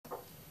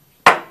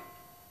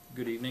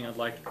Good evening. I'd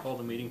like to call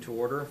the meeting to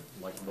order.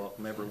 I'd like to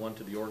welcome everyone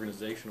to the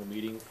organizational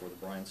meeting for the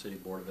Bryan City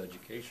Board of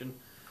Education.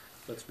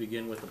 Let's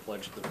begin with the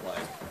pledge to the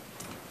flag.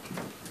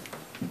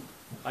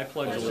 I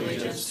pledge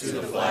allegiance to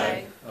the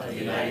flag of the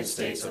United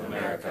States of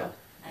America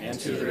and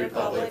to the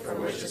republic for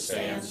which it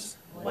stands,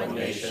 one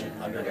nation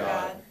under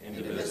God,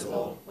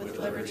 indivisible, with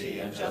liberty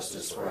and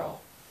justice for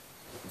all.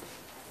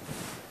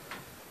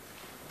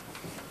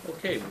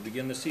 Okay, we'll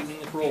begin this evening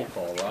with roll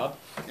call. Rob?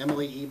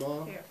 Emily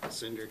Ebal. Here.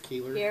 Cinder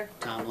Keeler. Here.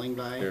 Tom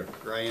Lingby. Here.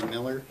 Brian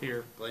Miller.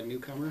 Here. Glenn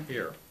Newcomer.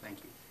 Here. Thank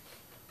you.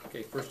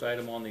 Okay, first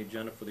item on the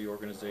agenda for the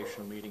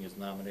organizational meeting is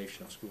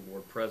nomination of school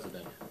board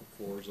president. The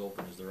floor is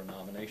open. Is there a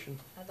nomination?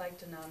 I'd like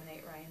to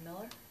nominate Ryan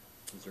Miller.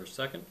 Is there a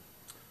second?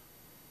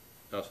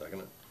 I'll second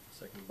it.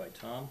 Seconded by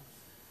Tom.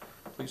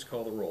 Please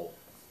call the roll.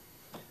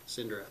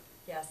 Cindra.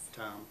 Yes.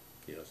 Tom.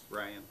 Yes.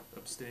 Ryan.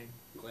 Abstain.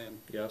 Glenn.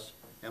 Yes?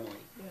 Emily.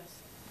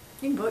 Yes.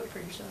 You can vote for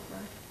yourself,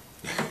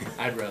 Ryan.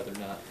 I'd rather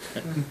not.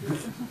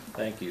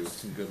 Thank you,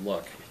 and good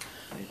luck.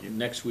 Thank you.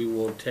 Next, we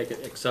will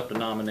accept a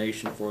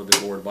nomination for the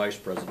board vice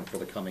president for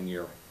the coming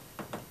year.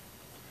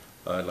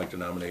 I'd like to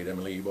nominate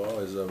Emily Ebal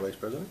as vice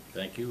president.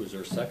 Thank you. Is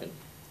there a second?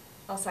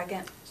 I'll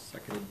second.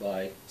 Seconded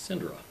by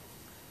Cindra.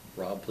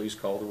 Rob, please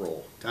call the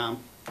roll. Tom.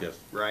 Yes.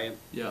 Ryan.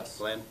 Yes.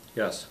 Glenn.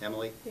 Yes.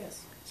 Emily.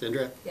 Yes.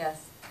 Cindra.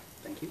 Yes.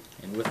 Thank you.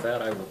 And with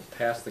that, I will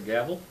pass the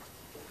gavel.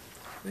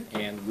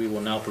 And we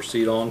will now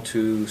proceed on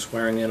to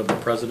swearing in of the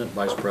president,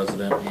 vice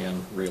president,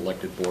 and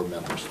re-elected board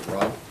members.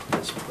 Rob?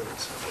 Yes,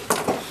 please.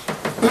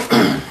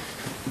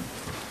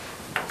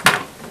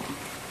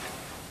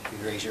 If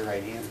you raise your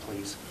right hand,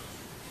 please.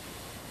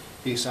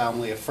 Do you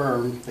solemnly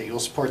affirm that you will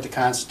support the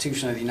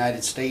Constitution of the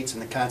United States and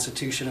the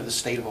Constitution of the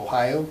State of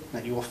Ohio,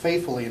 that you will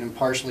faithfully and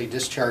impartially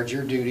discharge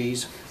your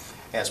duties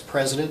as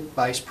president,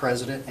 vice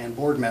president, and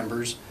board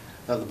members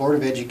of the Board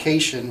of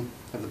Education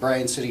of the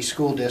Bryan City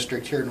School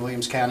District here in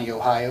Williams County,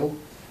 Ohio,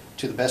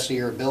 to the best of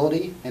your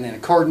ability and in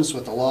accordance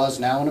with the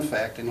laws now in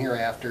effect and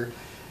hereafter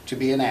to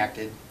be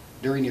enacted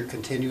during your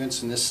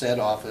continuance in this said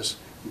office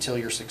until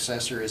your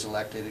successor is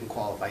elected and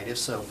qualified? If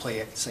so,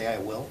 say I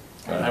will.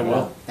 I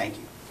will. Thank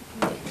you.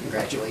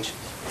 Congratulations.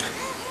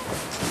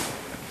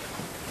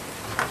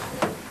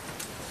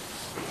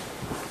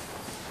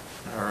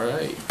 All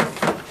right.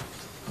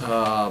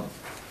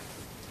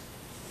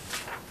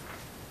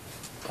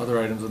 Other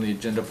items on the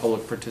agenda,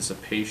 public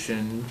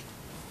participation.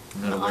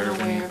 I'm not aware of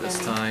any at this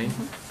time.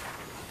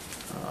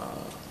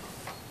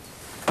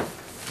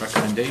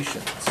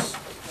 Recommendations.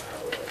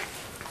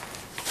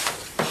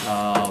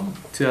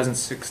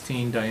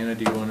 2016, Diana,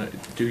 do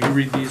you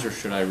read these or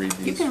should I read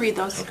these? You can read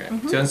those. Okay.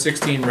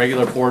 2016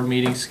 regular board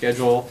meeting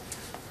schedule.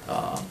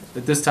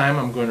 At this time,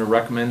 I'm going to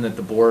recommend that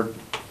the board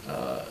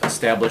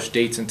establish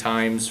dates and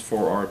times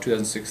for our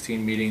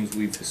 2016 meetings.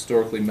 We've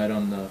historically met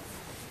on the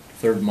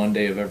third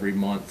Monday of every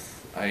month.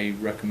 I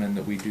recommend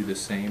that we do the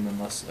same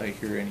unless I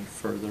hear any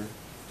further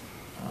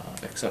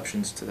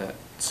exceptions to that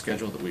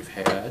schedule that we've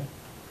had.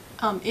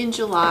 In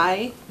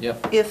July,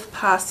 Yep. if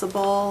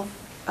possible,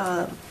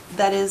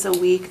 that is a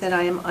week that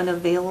I am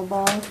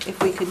unavailable.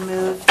 If we could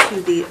move to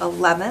the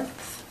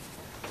 11th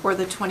or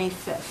the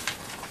 25th.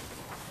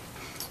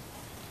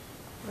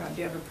 Rob,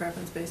 do you have a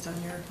preference based on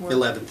your work?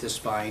 11th is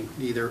fine.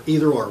 Either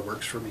or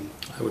works for me.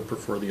 I would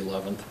prefer the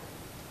 11th.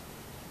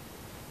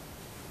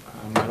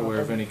 I'm not aware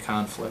of any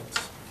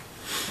conflicts.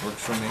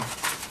 Works for me.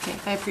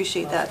 Okay, I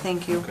appreciate that,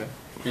 thank you. Okay.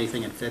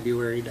 Anything in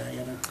February,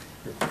 Diana?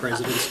 Or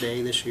President's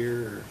Day this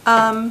year?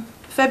 Or?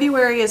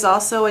 February is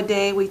also a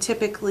day we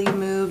typically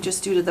move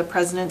just due to the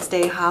President's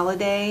Day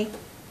holiday.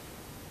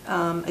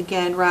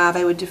 Again, Rob,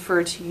 I would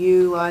defer to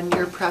you on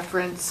your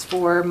preference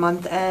for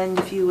month end,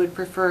 if you would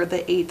prefer the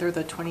 8th or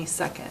the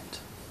 22nd.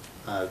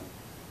 The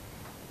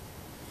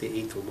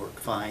 8th will work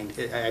fine.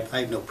 I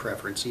have no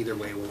preference. Either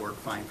way will work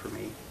fine for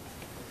me.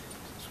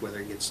 It's whether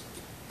it gets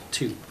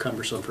too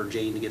cumbersome for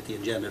Jane to get the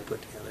agenda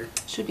put together.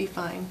 Should be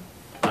fine.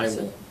 I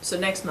will. So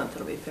next month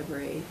it'll be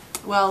February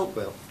 8th. Well,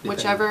 Well,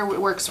 whichever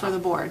works for the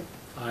board.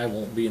 I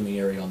won't be in the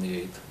area on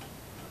the 8th.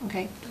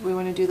 Okay, do we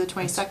want to do the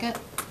 22nd?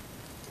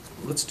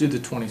 Let's do the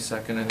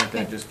 22nd. I think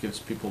that Okay. just gives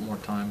people more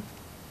time.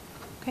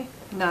 Okay,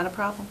 not a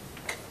problem.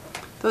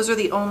 Those are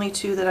the only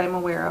two that I'm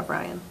aware of,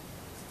 Ryan.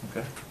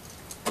 Okay.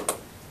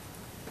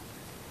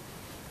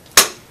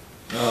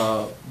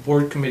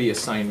 Board committee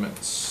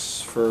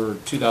assignments for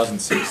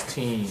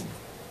 2016.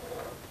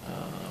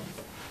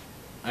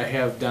 I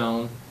have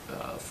down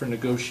for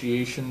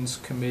negotiations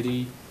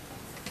committee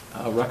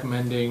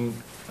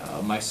recommending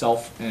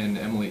myself and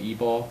Emily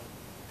Ebal.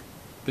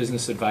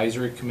 Business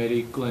advisory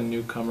committee, Glenn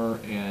Newcomer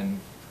and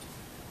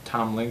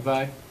Tom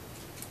Lingby.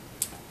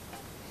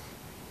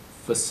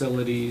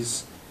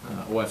 Facilities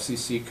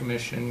OFCC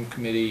commission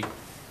committee,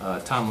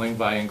 Tom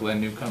Lingby and Glenn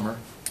Newcomer.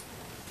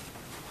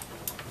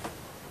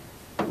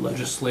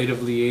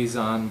 Legislative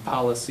liaison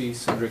policy,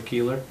 Cindra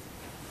Keeler.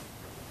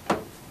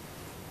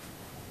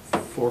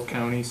 For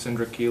county,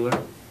 Cindra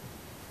Keeler.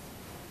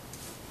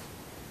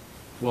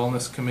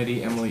 Wellness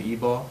committee, Emily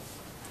Ebal.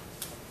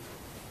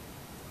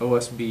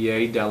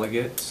 OSBA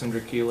delegate,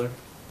 Cindra Keeler.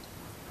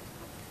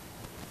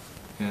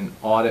 and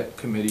Audit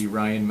Committee,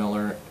 Ryan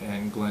Miller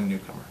and Glenn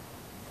Newcomer.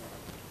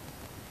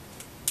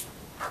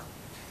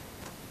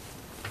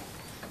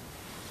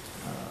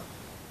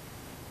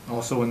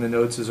 Also in the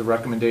notes is a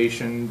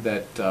recommendation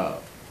that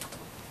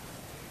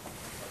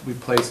we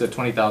place a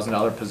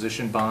 $20,000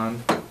 position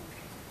bond,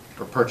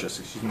 or purchase,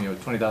 excuse me, a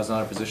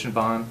 $20,000 position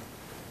bond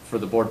for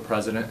the board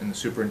president and the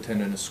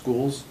superintendent of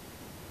schools,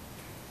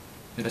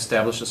 and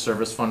establish a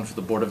service fund for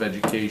the Board of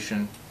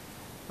Education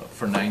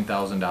for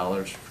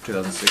 $9,000 for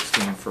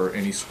 2016 for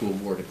any school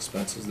board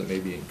expenses that may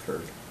be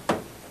incurred.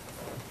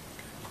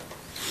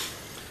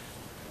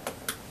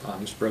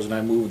 Mr.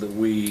 President, I move that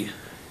we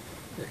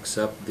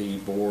accept the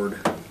board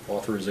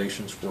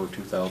authorizations for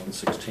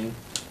 2016.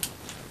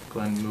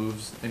 Glenn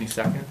moves. Any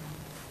second?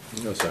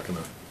 No second.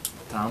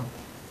 Tom?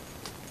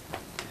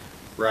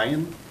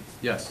 Ryan,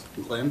 Yes.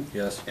 Glenn,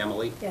 Yes.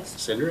 Emily, Yes.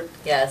 Cindra,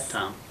 Yes.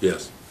 Tom.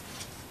 Yes.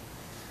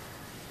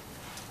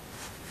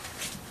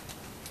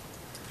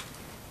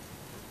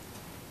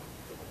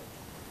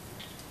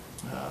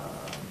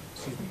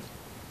 Excuse me.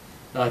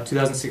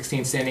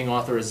 2016 standing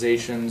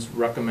authorizations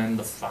recommend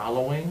the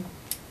following.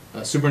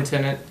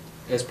 Superintendent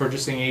as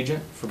purchasing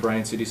agent for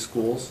Bryan City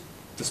Schools,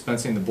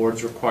 dispensing the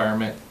board's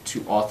requirement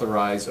to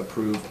authorize,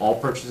 approve all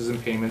purchases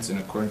and payments in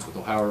accordance with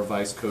Ohio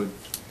Revised Code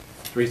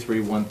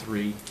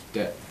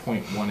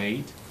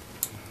 3313.18.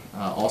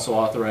 Also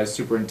authorize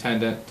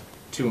superintendent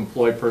to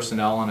employ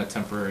personnel on a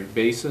temporary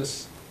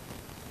basis.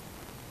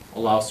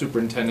 Allow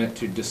superintendent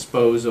to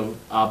dispose of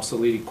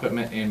obsolete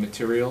equipment and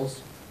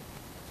materials.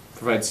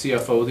 Provide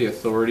CFO the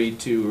authority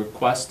to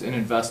request and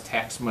invest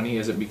tax money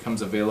as it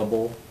becomes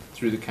available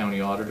through the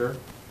county auditor.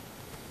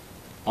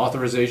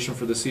 Authorization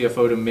for the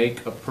CFO to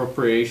make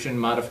appropriation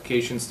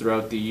modifications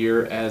throughout the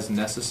year as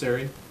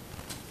necessary.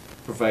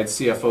 Provide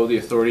CFO the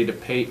authority to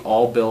pay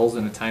all bills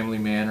in a timely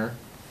manner.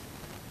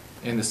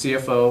 And the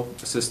CFO,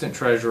 assistant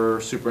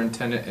treasurer,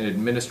 superintendent, and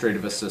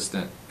administrative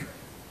assistant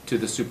to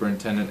the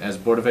superintendent as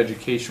Board of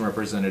Education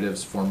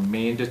representatives for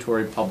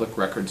mandatory public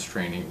records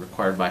training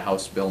required by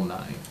House Bill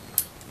 9.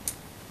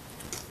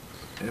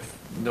 If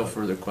no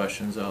further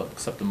questions, I'll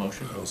accept the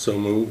motion. Also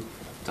move.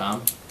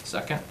 Tom,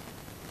 second.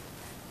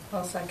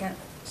 I'll second.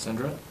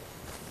 Sandra?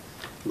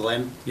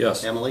 Glenn,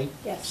 Yes. Emily,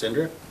 Yes.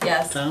 Cindra,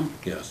 Yes. Tom,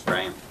 Yes.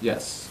 Ryan.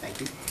 Yes.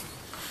 Thank you.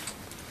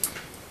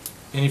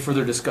 Any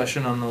further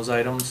discussion on those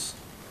items?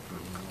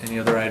 Any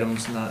other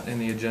items not in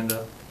the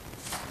agenda?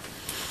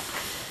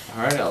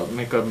 All right, I'll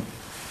make a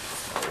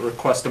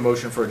request a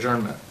motion for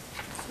adjournment.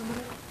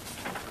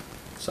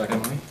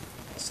 Second. Emily?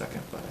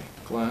 Second by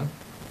Glenn.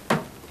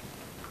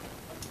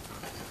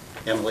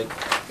 Emily,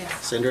 Yes.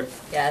 Cindra,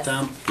 Yes.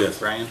 Tom,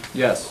 Yes. Ryan,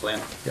 Yes.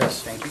 Glenn.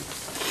 Yes. Thank you.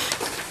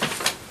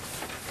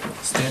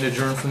 Stand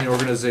adjourned from the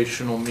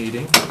organizational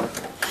meeting.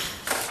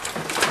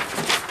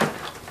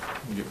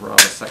 Give Rob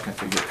a second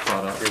to get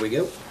caught up. Here we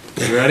go.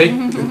 You ready?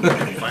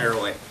 Fire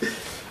away.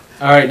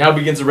 All right, now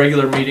begins a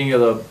regular meeting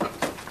of the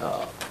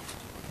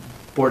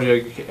Board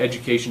of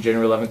Education,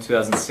 January 11,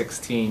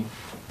 2016.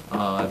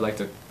 I'd like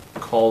to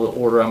call the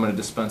order. I'm going to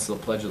dispense the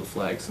pledge of the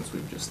flag since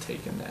we've just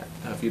taken that.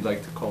 If you'd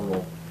like to call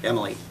roll.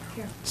 Emily,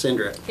 Here.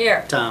 Cindra,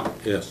 Here. Tom,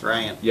 Yes.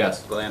 Ryan,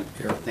 Yes. Glenn.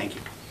 Here. Thank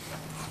you.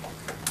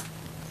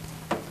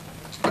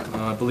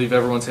 I believe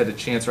everyone's had a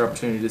chance or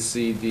opportunity to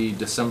see the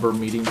December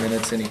meeting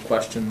minutes. Any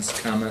questions,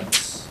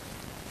 comments?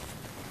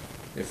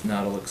 If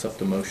not, I'll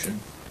accept a motion.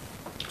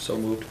 So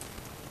moved.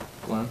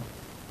 Glenn?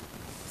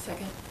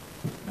 Second.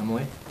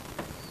 Emily?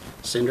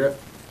 Cindra,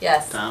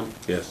 Yes. Tom,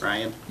 Yes.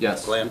 Ryan,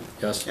 Yes. Glenn,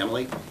 Yes.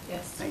 Emily.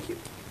 Yes. Thank you.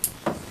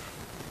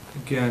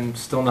 Again,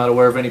 still not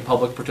aware of any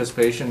public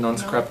participation.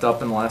 None's No. crept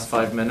up in the last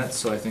 5 minutes,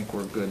 so I think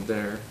we're good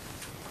there.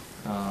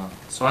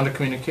 So on to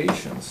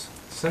communications.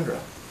 Cindra,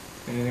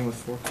 anything with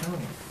Fort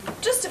County?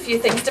 Just a few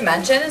things to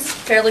mention. It's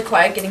fairly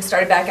quiet getting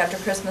started back after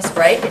Christmas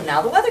break, and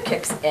now the weather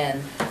kicks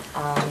in.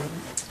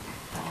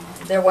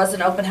 There was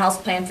an open house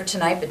planned for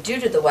tonight, but due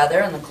to the weather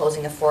and the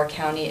closing of Fort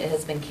County, it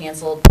has been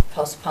canceled,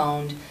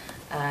 postponed.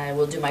 I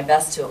will do my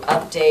best to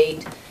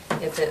update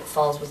if it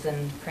falls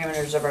within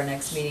parameters of our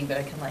next meeting, but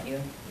I can let you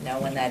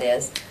know when that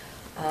is.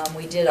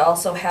 We did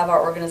also have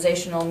our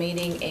organizational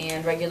meeting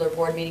and regular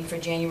board meeting for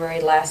January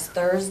last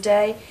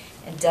Thursday,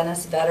 and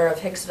Dennis Vetter of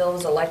Hicksville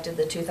was elected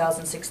the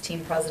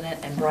 2016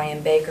 president, and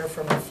Brian Baker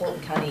from the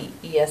Fulton County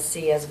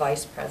ESC as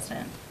vice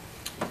president.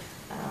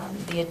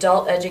 The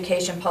Adult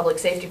Education Public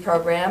Safety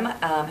Program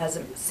has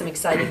some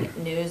exciting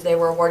news. They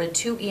were awarded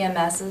 2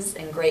 EMSs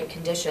in great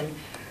condition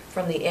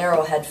from the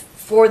Arrowhead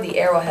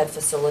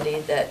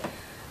facility that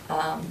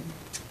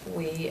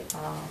we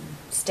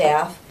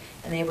staff,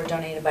 and they were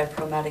donated by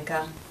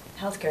ProMedica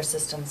Healthcare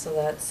System, so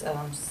that's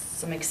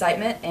some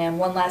excitement. And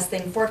one last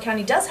thing, Fort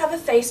County does have a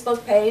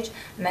Facebook page.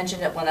 I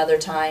mentioned it one other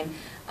time.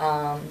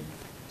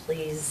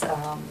 Please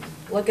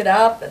look it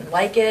up and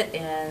like it,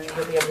 and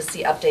you'll be able to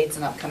see updates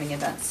and upcoming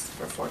events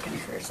for Fort County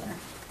Career Center.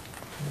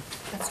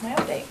 That's my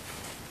update.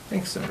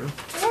 Thanks, Cindra.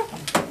 You're welcome.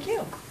 Thank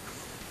you.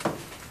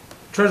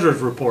 Treasurer's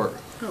report.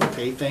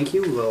 Okay, thank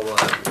you. We'll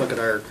look at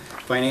our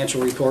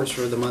financial reports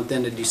for the month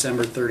ended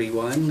December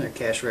 31, our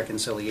cash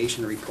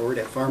reconciliation report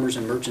at Farmers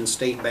and Merchant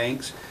State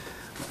Banks.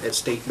 At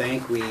State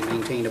Bank, we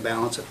maintained a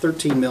balance of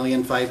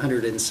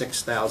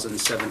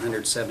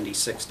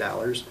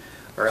 $13,506,776.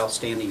 Our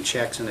outstanding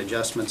checks and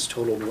adjustments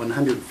totaled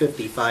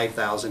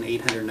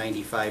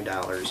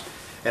 $155,895.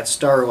 At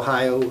Star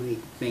Ohio, we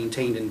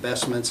maintained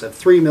investments of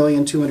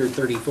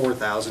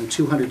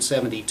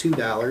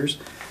 $3,234,272.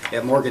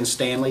 At Morgan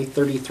Stanley,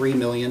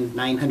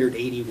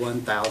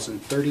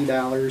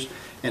 $33,981,030.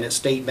 And at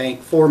State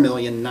Bank,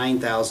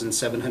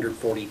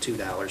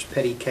 $4,009,742.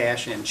 Petty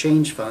cash and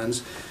change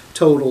funds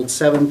totaled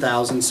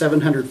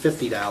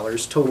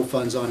 $7,750. Total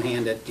funds on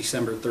hand at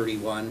December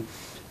 31,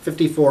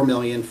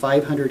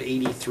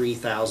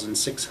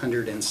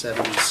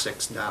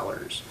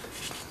 $54,583,676.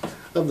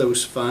 Of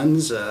those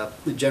funds, the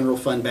general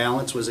fund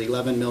balance was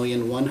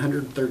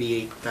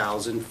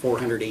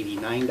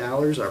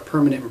 $11,138,489. Our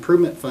permanent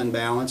improvement fund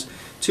balance,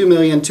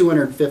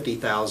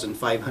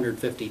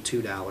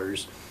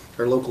 $2,250,552.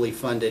 Our locally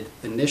funded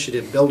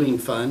initiative building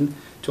fund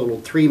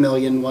totaled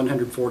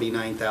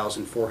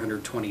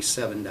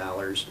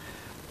 $3,149,427.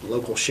 The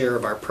local share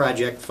of our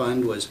project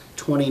fund was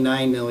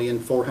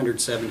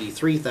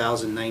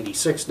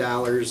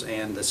 $29,473,096,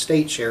 and the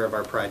state share of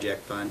our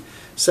project fund,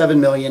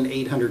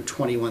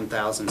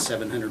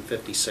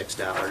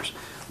 $7,821,756.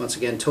 Once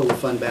again, total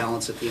fund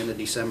balance at the end of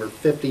December,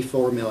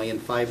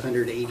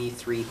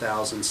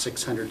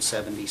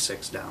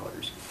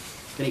 $54,583,676.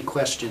 Any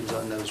questions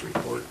on those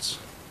reports?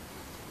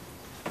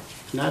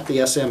 If not, the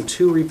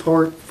SM2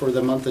 report for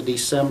the month of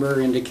December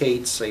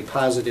indicates a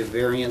positive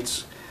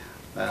variance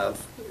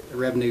of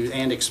revenue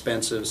and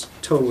expenses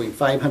totaling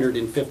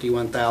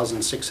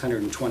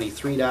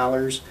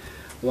 $551,623.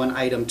 One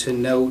item to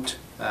note,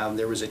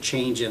 there was a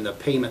change in the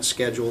payment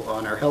schedule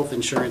on our health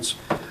insurance,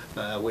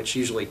 which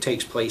usually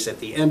takes place at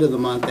the end of the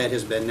month. That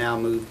has been now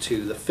moved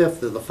to the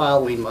 5th of the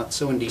following month.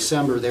 So in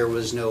December, there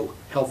was no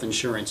health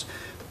insurance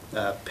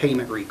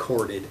payment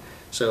recorded.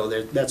 So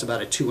that's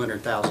about a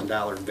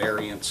 $200,000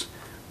 variance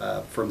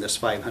from this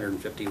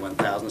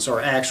 $551,000. So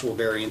our actual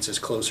variance is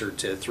closer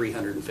to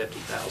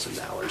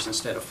 $350,000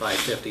 instead of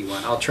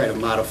 $551,000. I'll try to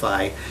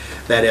modify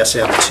that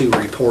SM2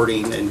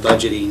 reporting and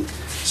budgeting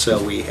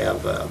so we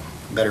have a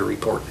better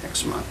report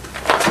next month.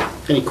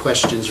 Any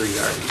questions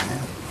regarding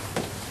that?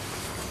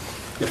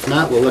 If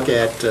not, we'll look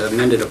at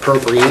amended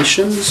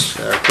appropriations.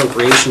 Our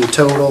appropriation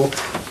total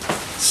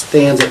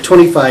stands at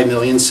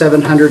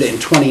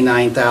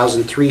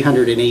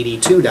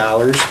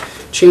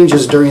 $25,729,382.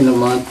 Changes during the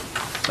month.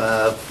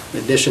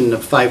 Addition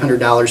of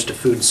 $500 to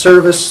food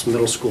service,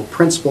 middle school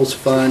principals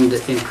fund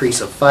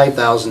increase of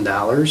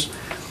 $5,000.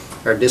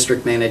 Our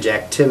district managed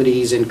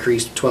activities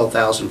increased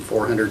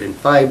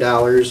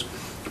 $12,405.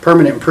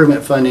 Permanent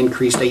improvement fund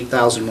increased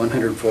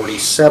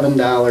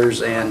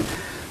 $8,147, and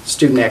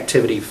student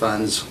activity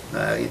funds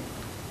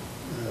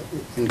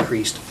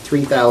increased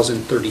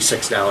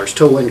 $3,036.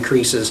 Total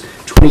increases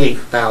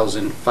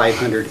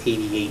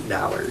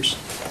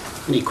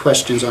 $28,588. Any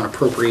questions on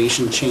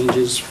appropriation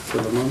changes for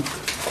the month?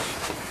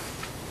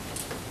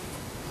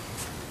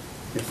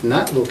 If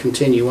not, we'll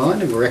continue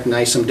on and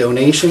recognize some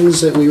donations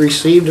that we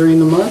received during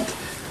the month.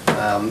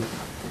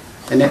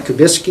 Annette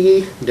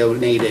Kubisky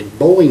donated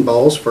bowling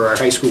balls for our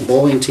high school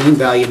bowling team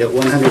valued at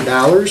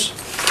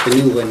 $100. The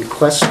Newland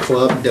Quest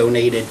Club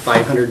donated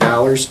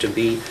 $500 to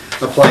be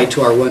applied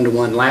to our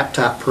one-to-one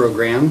laptop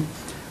program.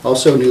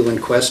 Also,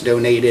 Newland Quest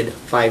donated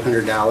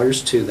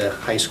 $500 to the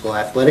high school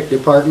athletic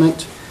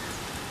department.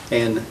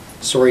 And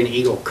Soaring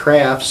Eagle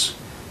Crafts,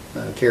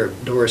 care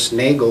of Doris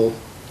Nagel,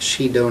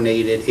 she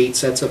donated 8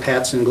 sets of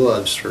hats and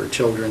gloves for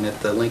children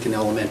at the Lincoln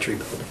Elementary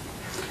building.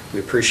 We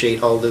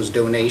appreciate all those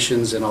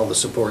donations and all the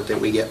support that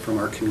we get from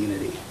our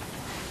community.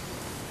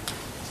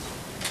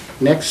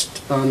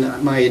 Next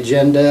on my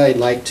agenda, I'd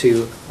like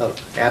to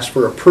ask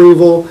for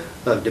approval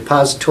of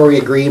depository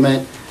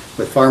agreement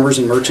with Farmers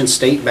and Merchants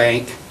State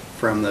Bank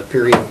from the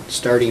period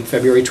starting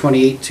February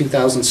 28,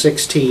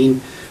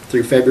 2016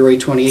 through February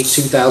 28,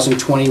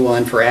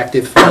 2021 for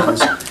active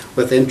funds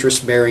with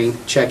interest-bearing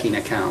checking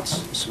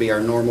accounts. This will be our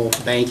normal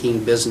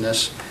banking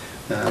business.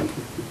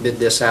 Bid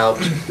this out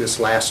this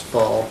last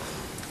fall,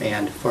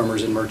 and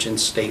Farmers and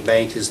Merchants State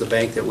Bank is the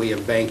bank that we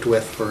have banked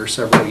with for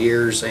several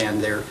years,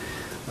 and their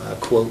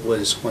quote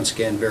was once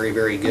again very,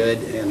 very good,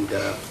 and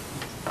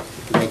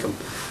make a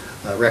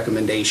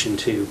recommendation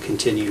to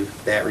continue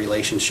that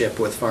relationship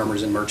with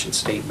Farmers and Merchants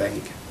State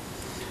Bank.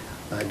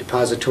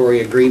 Depository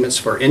agreements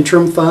for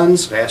interim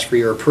funds. I ask for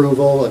your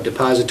approval of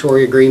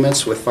depository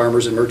agreements with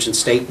Farmers and Merchants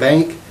State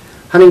Bank,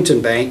 Huntington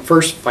Bank,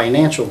 First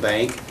Financial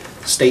Bank,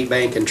 State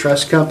Bank and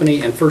Trust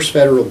Company, and First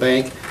Federal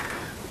Bank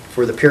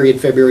for the period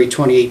February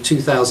 28,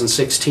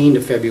 2016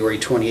 to February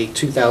 28,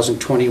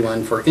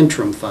 2021 for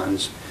interim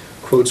funds.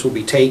 Quotes will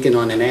be taken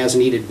on an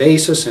as-needed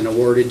basis and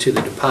awarded to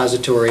the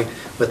depository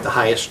with the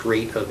highest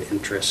rate of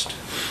interest.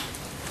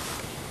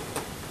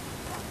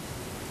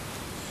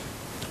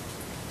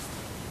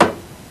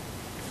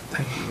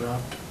 Thank you,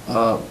 Rob.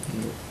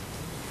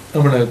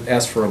 I'm going to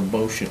ask for a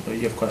motion. Oh,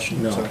 you have a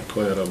question? No, Sorry.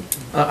 go ahead.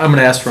 I'm going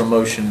to ask for a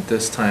motion at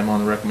this time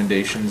on the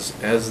recommendations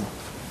as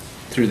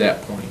through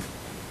that point.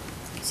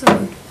 So,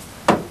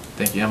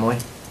 Thank you, Emily.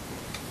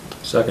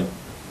 Second.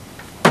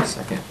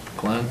 Second,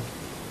 Glenn?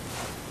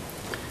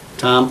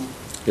 Tom,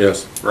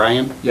 Yes.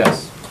 Bryan,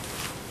 Yes.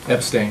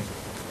 Abstain.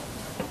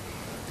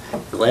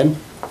 Glenn,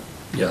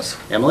 Yes.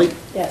 Emily,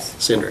 Yes.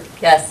 Cindric.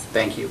 Yes.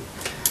 Thank you.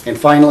 And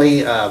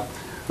finally, a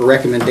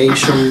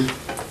recommendation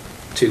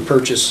to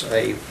purchase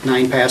a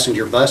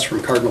 9-passenger bus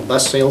from Cardinal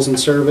Bus Sales and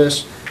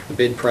Service. The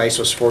bid price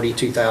was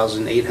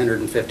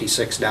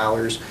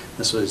 $42,856.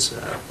 This was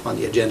on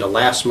the agenda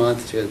last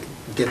month to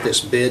get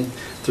this bid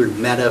through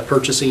Meta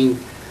Purchasing,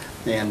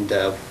 and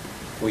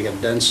we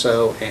have done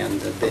so, and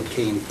the bid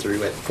came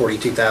through at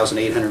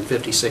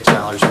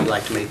 $42,856. We'd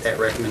like to make that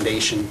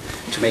recommendation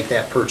to make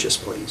that purchase,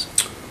 please.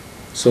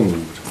 So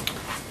moved.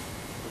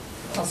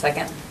 I'll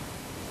second.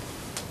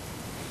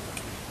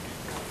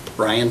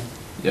 Bryan,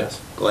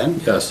 Yes.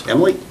 Glenn? Yes.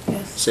 Emily?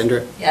 Yes.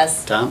 Cindric?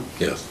 Yes. Tom?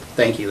 Yes.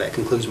 Thank you. That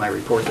concludes my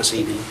report this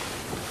evening.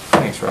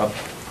 Thanks, Rob.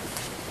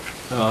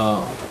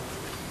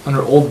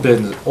 Under old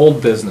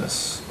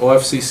business,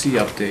 OFCC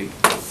update.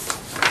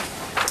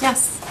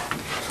 Yes.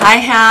 I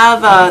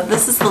have,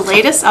 this is the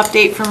latest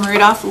update from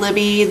Rudolph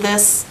Libby.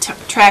 This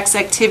tracks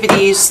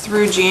activities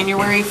through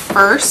January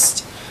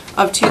 1st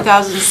of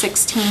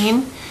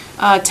 2016.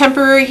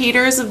 Temporary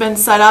heaters have been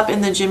set up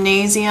in the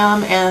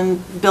gymnasium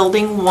and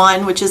Building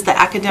 1, which is the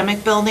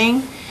academic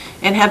building,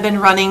 and have been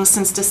running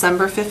since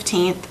December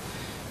 15th.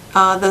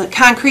 The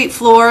concrete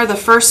floor, the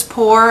first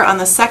pour on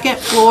the second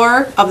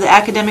floor of the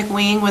academic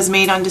wing was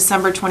made on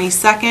December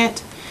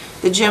 22nd.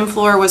 The gym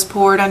floor was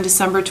poured on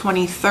December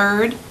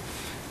 23rd.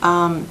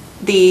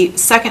 The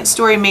second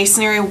story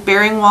masonry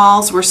bearing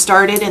walls were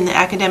started in the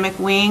academic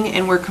wing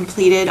and were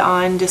completed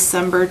on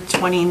December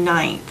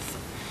 29th.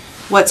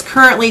 What's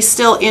currently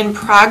still in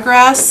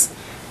progress,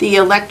 the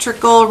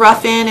electrical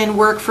rough-in and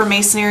work for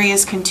masonry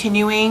is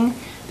continuing.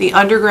 The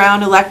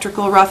underground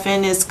electrical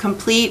rough-in is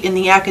complete in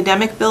the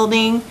academic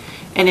building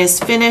and is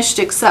finished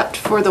except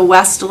for the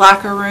west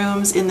locker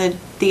rooms in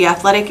the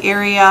athletic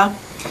area.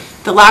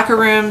 The locker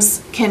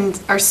rooms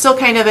are still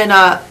kind of in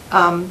a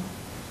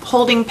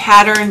holding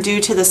pattern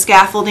due to the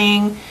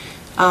scaffolding,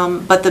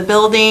 but the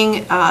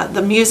building,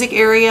 the music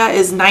area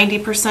is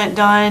 90%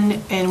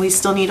 done, and we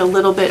still need a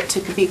little bit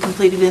to be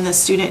completed in the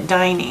student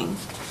dining.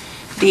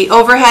 The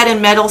overhead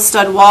and metal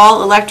stud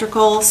wall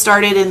electrical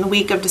started in the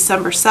week of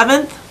December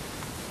 7th.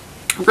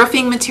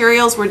 Roofing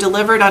materials were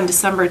delivered on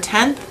December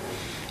 10th,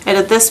 and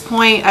at this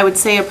point I would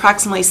say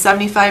approximately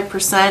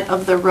 75%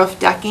 of the roof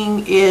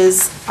decking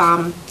is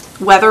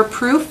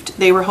weatherproofed.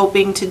 They were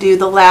hoping to do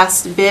the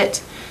last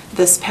bit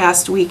this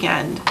past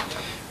weekend.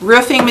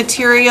 Roofing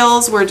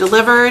materials were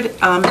delivered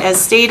as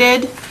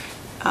stated.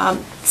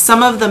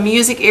 Some of the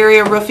music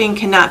area roofing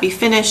cannot be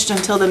finished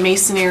until the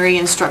masonry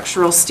and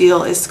structural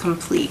steel is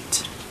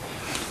complete.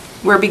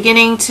 We're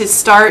beginning to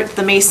start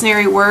the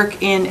masonry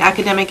work in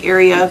academic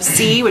area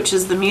C, which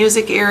is the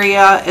music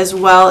area, as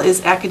well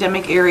as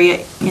academic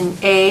area in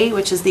A,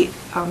 which is the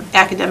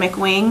academic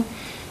wing.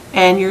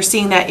 And you're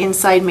seeing that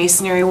inside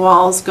masonry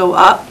walls go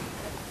up.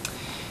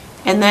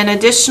 And then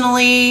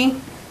additionally,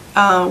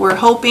 we're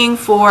hoping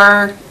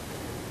for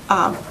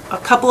a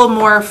couple of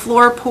more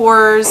floor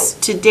pours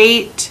to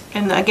date.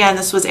 And again,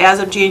 this was as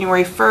of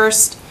January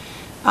 1st.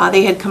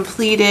 They had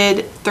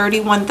completed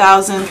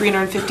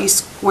 31,350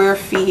 square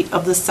feet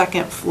of the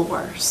second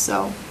floor.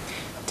 So,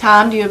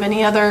 Tom, do you have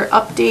any other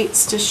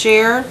updates to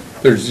share?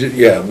 There's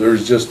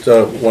just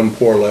one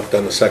pour left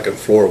on the second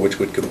floor, which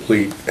would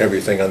complete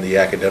everything on the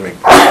academic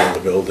portion of the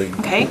building.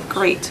 Okay,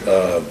 great.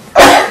 The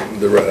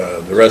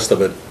rest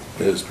of it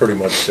is pretty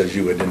much, as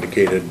you had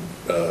indicated,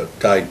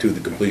 tied to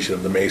the completion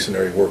of the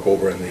masonry work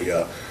over in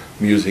the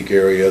music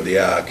area, the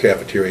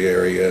cafeteria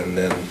area, and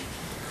then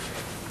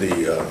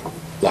the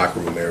locker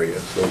room area.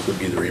 Those would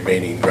be the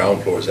remaining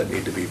ground floors that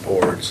need to be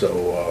poured.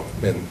 So,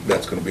 and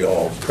that's going to be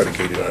all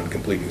predicated on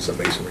completing some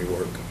masonry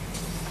work.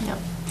 Yep.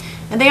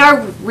 And they are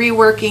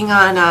reworking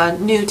on a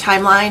new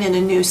timeline and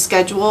a new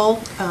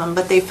schedule,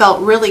 but they felt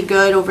really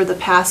good over the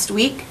past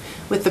week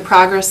with the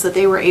progress that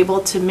they were able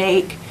to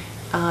make.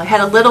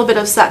 Had a little bit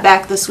of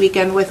setback this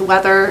weekend with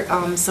weather,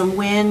 some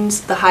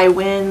winds, the high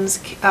winds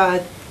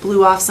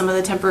blew off some of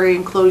the temporary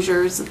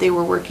enclosures that they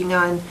were working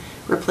on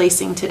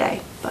replacing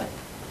today. But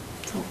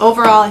so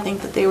overall, I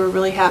think that they were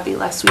really happy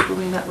last week when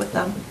we met with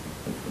them.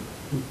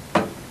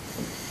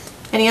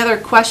 Any other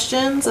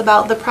questions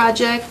about the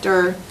project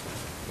or?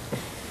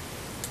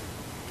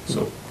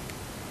 So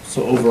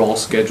overall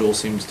schedule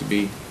seems to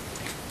be,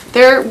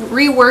 They're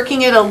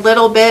reworking it a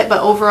little bit,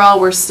 but overall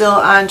we're still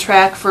on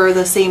track for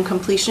the same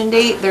completion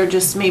date. They're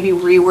just maybe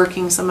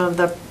reworking some of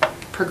the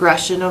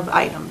progression of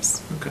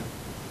items. okay.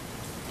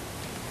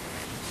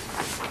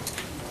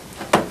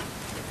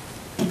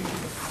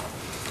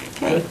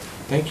 Okay. Good,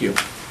 thank you.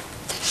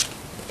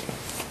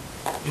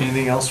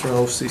 Anything else for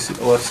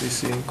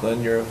OFCC?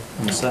 Glenn, you're all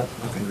set?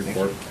 Okay, thank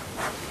you.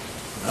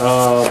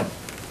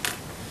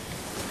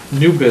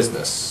 New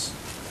business.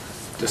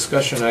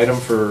 Discussion item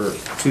for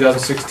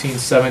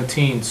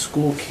 2016-17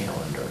 school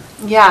calendar.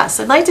 Yes,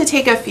 I'd like to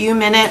take a few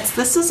minutes.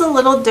 This is a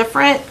little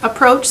different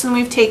approach than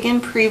we've taken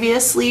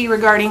previously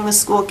regarding the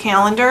school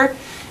calendar.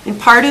 And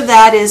part of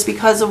that is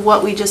because of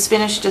what we just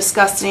finished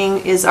discussing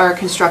is our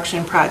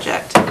construction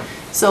project.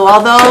 So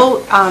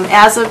although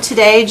as of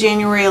today,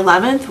 January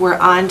 11th, we're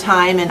on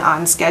time and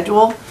on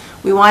schedule,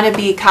 we want to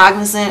be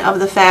cognizant of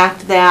the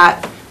fact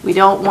that we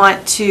don't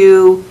want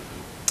to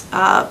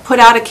put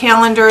out a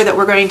calendar that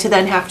we're going to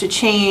then have to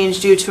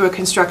change due to a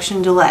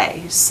construction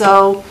delay.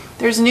 So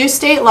there's new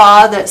state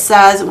law that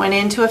says, it went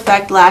into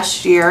effect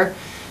last year,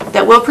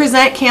 that will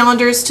present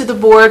calendars to the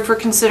board for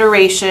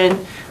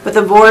consideration, but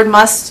the board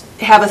must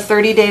have a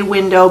 30-day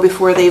window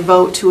before they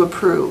vote to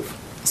approve.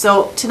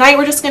 So tonight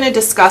we're just going to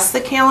discuss the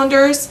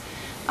calendars.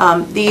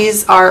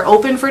 These are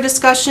open for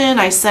discussion.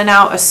 I sent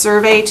out a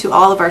survey to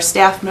all of our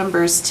staff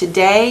members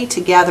today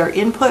to gather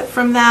input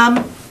from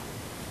them.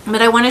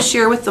 But I want to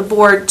share with the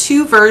board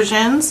two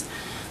versions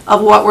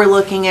of what we're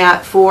looking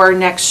at for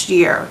next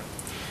year.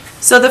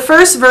 So the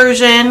first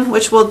version,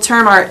 which we'll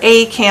term our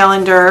A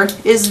calendar,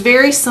 is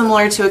very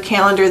similar to a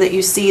calendar that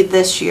you see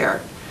this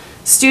year.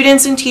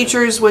 Students and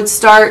teachers would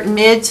start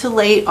mid to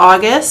late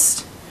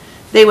August.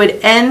 They would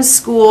end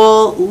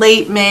school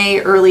late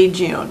May, early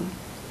June.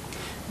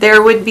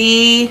 There would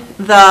be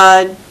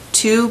the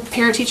 2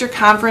 parent-teacher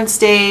conference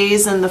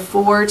days and the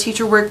 4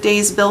 teacher work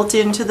days built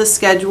into the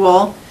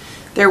schedule.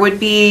 There would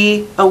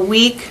be a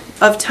week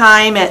of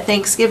time at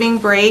Thanksgiving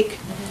break.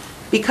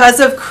 Because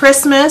of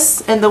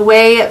Christmas and the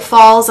way it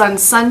falls on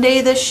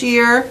Sunday this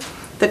year,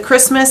 the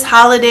Christmas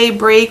holiday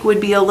break would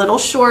be a little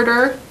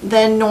shorter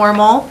than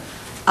normal.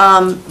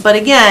 But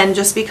again,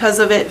 just because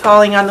of it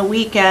falling on the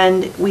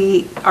weekend,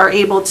 we are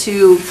able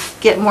to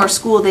get more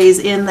school days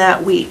in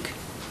that week.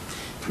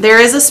 There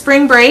is a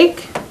spring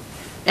break,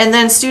 and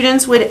then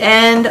students would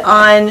end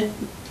on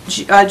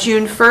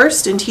June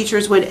 1st, and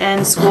teachers would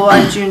end school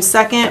on June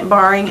 2nd,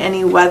 barring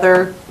any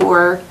weather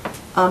or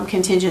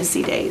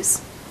contingency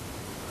days.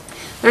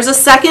 There's a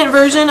second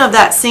version of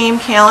that same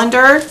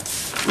calendar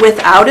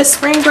without a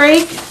spring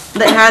break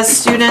that has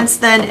students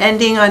then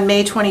ending on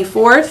May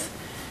 24th,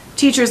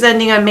 teachers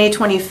ending on May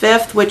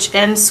 25th, which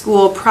ends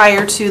school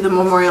prior to the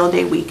Memorial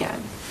Day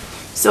weekend.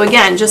 So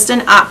again, just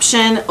an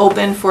option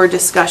open for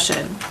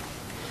discussion.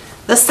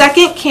 The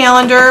second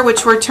calendar,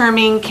 which we're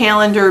terming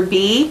calendar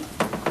B,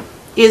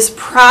 is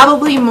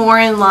probably more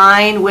in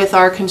line with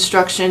our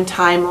construction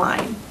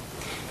timeline.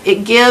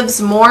 It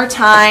gives more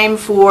time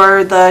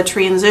for the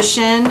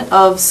transition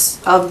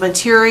of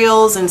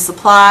materials and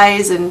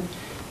supplies, and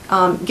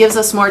gives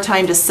us more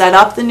time to set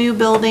up the new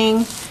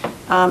building.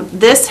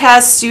 This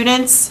has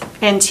students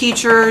and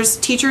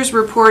teachers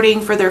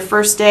reporting for their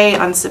first day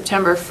on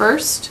September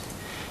 1st,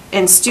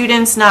 and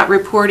students not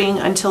reporting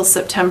until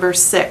September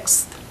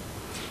 6th.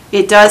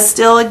 It does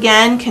still,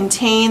 again,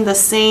 contain the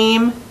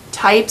same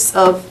types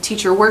of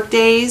teacher work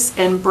days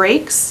and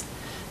breaks.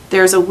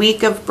 There's a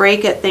week of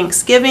break at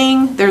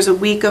Thanksgiving, there's a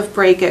week of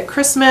break at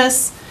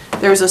Christmas,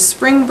 there's a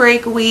spring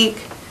break week,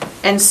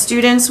 and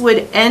students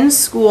would end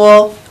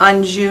school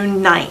on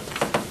June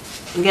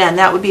 9th. Again,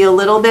 that would be a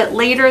little bit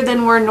later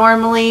than we're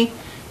normally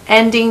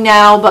ending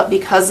now, but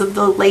because of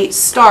the late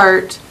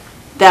start,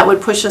 that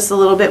would push us a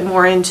little bit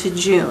more into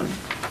June.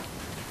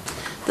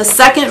 The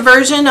second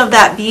version of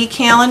that B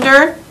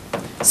calendar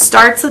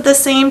starts at the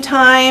same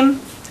time,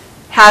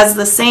 has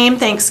the same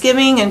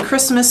Thanksgiving and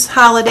Christmas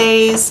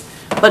holidays,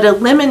 but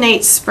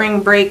eliminates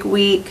spring break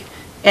week,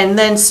 and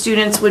then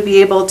students would be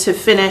able to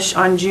finish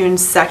on June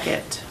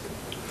 2nd.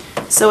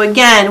 So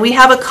again, we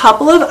have a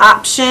couple of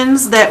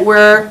options that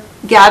we're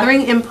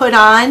gathering input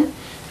on.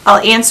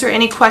 I'll answer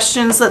any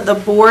questions that the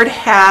board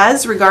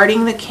has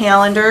regarding the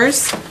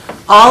calendars.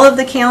 All of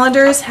the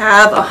calendars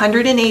have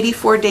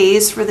 184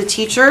 days for the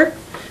teacher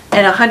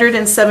and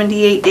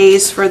 178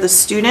 days for the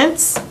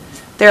students.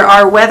 There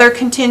are weather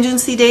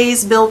contingency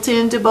days built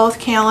into both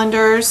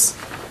calendars.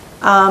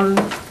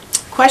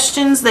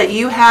 Questions that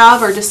you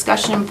have or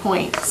discussion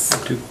points?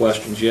 2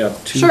 questions. You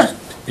have 2 Sure.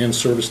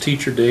 in-service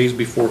teacher days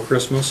before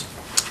Christmas?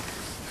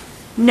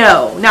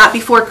 No, not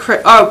before,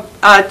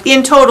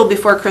 in total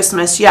before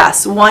Christmas,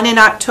 yes. 1 in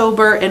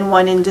October and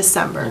 1 in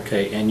December.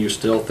 Okay, and you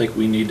still think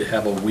we need to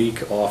have a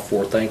week off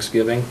for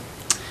Thanksgiving?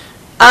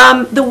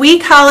 The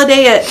week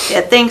holiday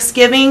at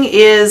Thanksgiving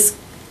is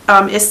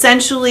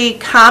essentially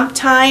comp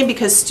time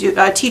because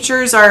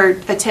teachers are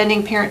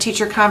attending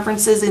parent-teacher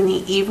conferences in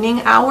the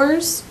evening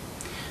hours.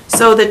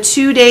 So the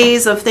 2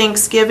 days of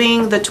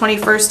Thanksgiving, the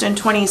 21st and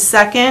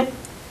 22nd,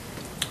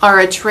 are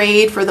a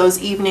trade for those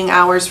evening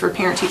hours for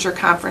parent-teacher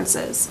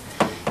conferences.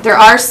 There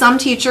are some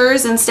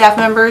teachers and staff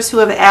members who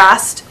have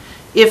asked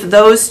if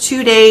those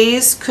 2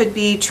 days could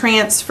be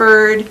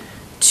transferred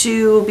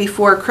to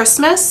before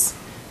Christmas.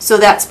 So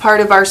that's part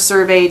of our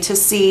survey to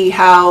see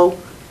how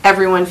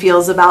everyone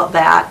feels about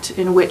that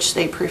and which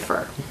they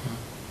prefer.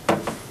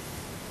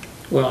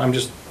 Well, I'm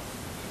just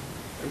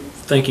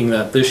thinking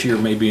that this year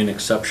may be an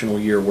exceptional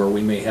year where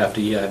we may have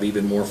to have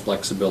even more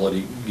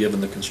flexibility given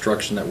the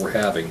construction that we're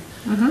having.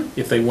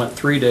 If they went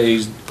 3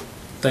 days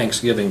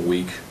Thanksgiving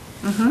week,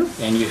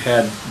 and you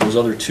had those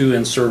other 2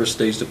 in-service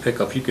days to pick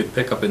up, you could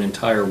pick up an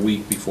entire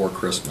week before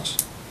Christmas.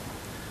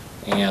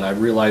 And I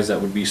realize that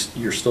would be,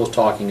 you're still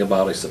talking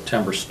about a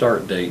September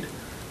start date,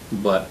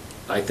 but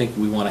I think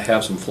we want to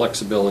have some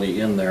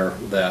flexibility in there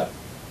that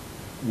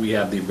we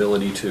have the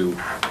ability to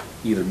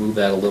either move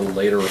that a little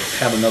later or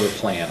have another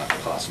plan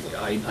possibly.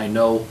 I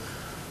know,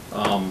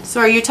 So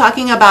are you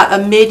talking about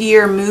a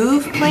mid-year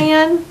move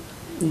plan?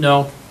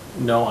 no,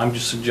 I'm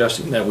just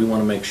suggesting that we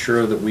want to make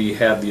sure that we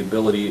have the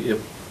ability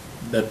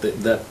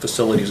that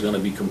facility is going to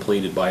be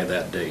completed by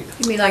that date.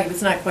 You mean like if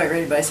it's not quite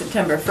ready by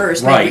September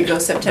 1st, Right. maybe go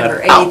September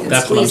That- 8th and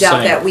that's what I'm squeeze out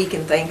saying. that week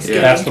in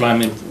Thanksgiving? That's what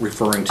I'm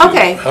referring to.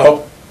 Okay,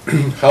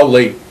 How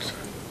late,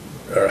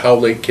 or how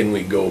late can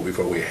we go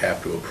before we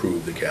have to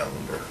approve the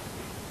calendar?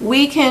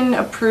 we can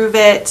approve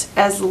it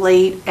as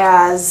late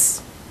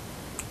as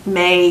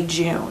May,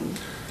 June.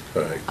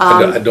 All right.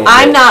 I don't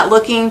I'm know. not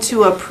looking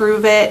to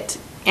approve it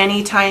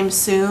anytime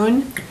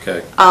soon.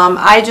 Okay.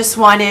 I just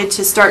wanted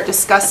to start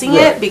discussing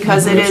it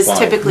because it That's is fine.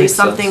 typically Makes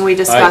something sense. we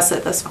discuss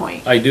at this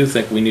point. I do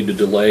think we need to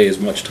delay as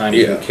much time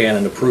as Yeah. we can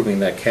in approving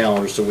that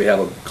calendar so we have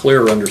a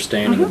clear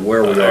understanding of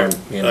where we are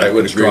in I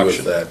would agree with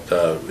construction.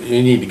 that.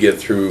 You need to get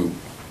through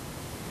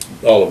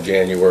all of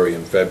January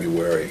and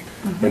February.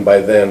 And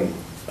by then,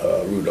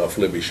 Rudolph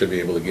Libby should be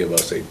able to give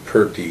us a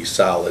pretty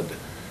solid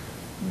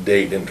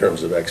date in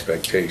terms of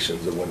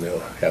expectations of when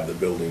they'll have the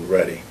building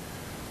ready.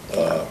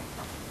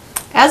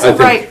 As I of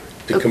right,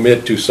 think to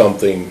commit to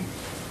something,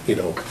 you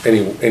know,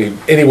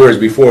 anywheres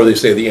before they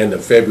say the end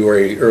of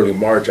February, early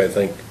March, I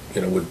think,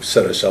 you know, would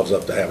set ourselves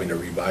up to having to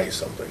revise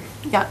something.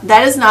 yeah,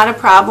 that is not a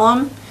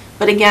problem.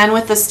 But again,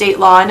 with the state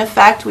law in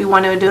effect, we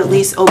wanted to at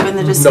least open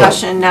the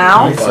discussion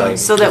now Fine.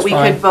 so that we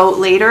That's could vote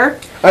later.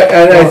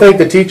 And I think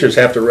the teachers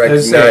have to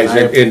recognize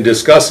I- in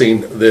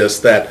discussing this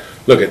that,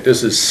 look,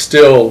 this is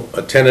still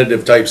a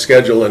tentative type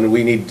schedule and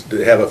we need to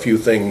have a few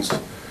things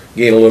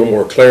gain a little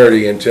more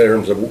clarity in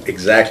terms of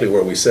exactly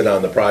where we sit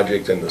on the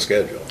project and the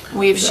schedule.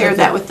 We've shared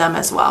that with them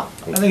as well.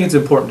 I think it's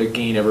important to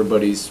gain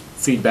everybody's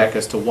feedback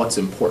as to what's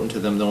important to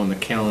them though in the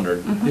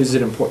calendar. Is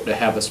it important to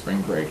have a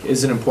spring break?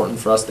 Is it important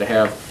for us to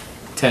have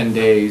 10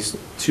 days,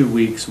 2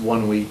 weeks,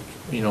 1 week,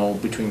 you know,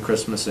 between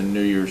Christmas and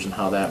New Year's and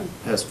how that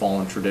has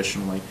fallen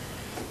traditionally?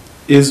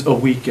 Is a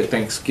week at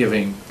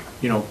Thanksgiving,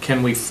 you know,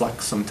 can we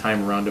flex some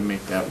time around to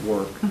make that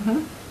work?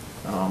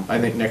 I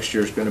think next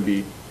year is going to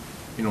be,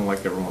 you know,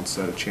 like everyone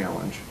said, a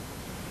challenge.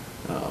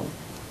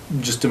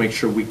 Just to make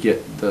sure we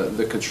get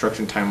the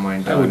construction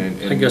timeline I would- done.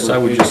 and I guess I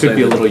would it just could say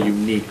be a that- little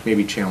unique,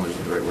 maybe challenge is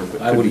the right word,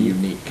 but I could would be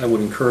unique. I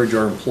would encourage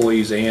our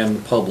employees and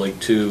the public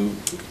to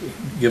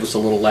give us a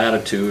little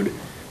latitude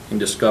in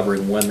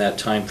discovering when that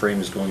time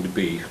frame is going to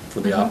be for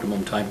the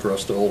optimum time for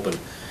us to open.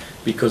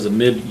 Because a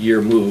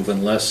mid-year move,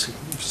 unless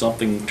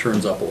something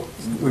turns up,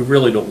 we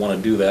really don't want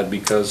to do that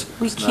because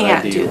We not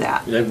can't do ideal.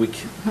 that.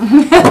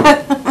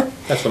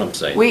 that's what I'm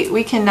saying.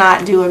 We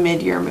cannot do a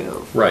mid-year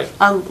move. Right.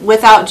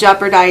 Without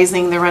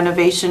jeopardizing the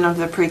renovation of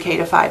the pre-K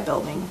to 5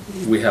 building.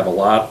 We have a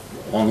lot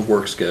on the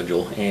work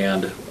schedule,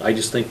 and I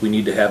just think we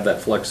need to have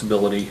that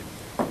flexibility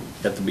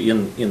at the,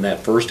 in that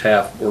first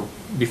half or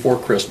before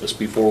Christmas,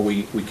 before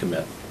we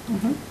commit.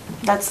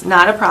 That's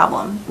not a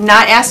problem.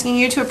 Not asking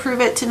you to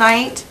approve it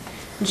tonight,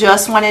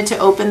 just wanted to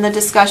open the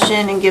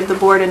discussion and give the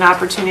board an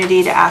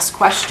opportunity to ask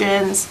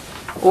questions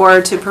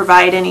or to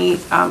provide any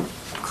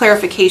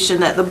clarification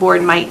that the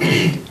board might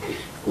need.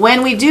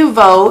 When we do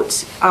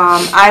vote,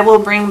 I will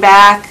bring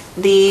back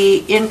the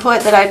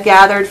input that I've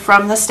gathered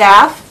from the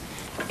staff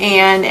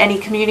and any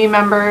community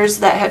members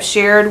that have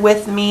shared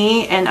with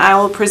me, and I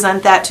will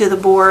present that to the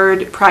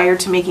board prior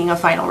to making a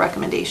final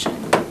recommendation.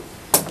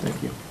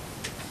 Thank you.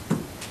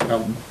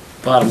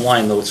 Bottom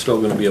line, though, it's still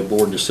going to be a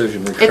board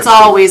decision. It's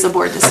always a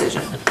board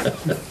decision.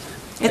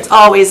 It's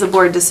always a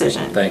board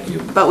decision. Thank you.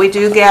 But we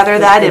do gather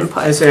that I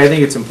input. say, I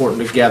think it's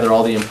important to gather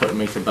all the input and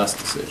make the best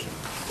decision.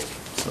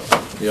 So,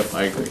 yep,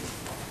 I agree.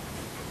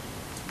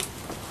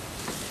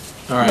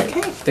 All right,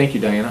 Okay. thank you,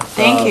 Diana.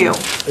 Thank you.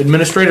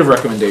 Administrative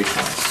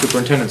recommendations,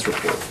 superintendent's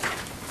report.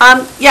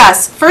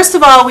 Yes, first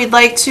of all, we'd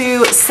like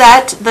to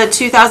set the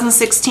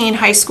 2016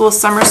 high school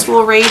summer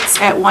school rates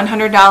at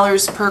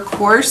 $100 per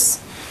course.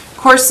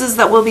 Courses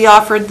that will be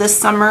offered this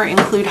summer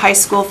include high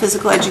school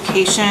physical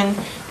education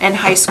and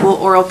high school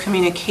oral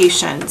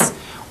communications.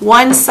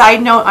 One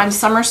side note on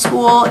summer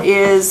school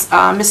is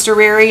Mr.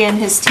 Rary and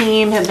his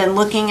team have been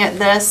looking at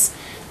this.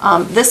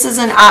 This is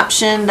an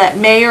option that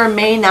may or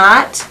may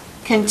not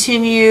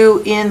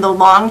continue in the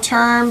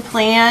long-term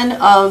plan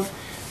of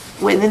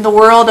within the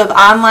world of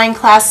online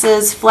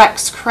classes,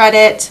 flex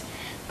credit,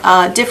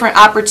 different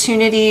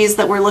opportunities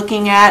that we're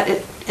looking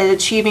at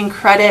achieving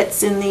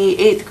credits in the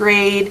 8th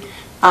grade.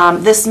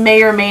 This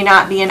may or may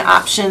not be an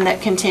option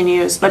that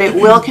continues, but it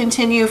will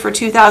continue for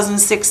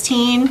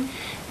 2016,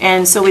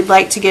 and so we'd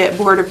like to get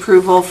board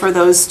approval for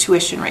those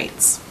tuition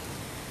rates.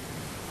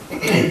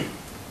 Okay.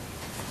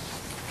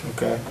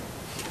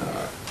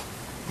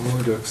 I'm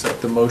going to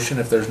accept the motion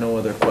if there's no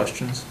other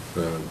questions.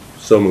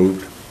 So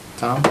moved.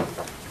 Tom?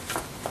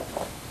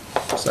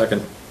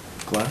 Second.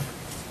 Glenn?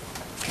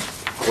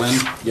 Glenn?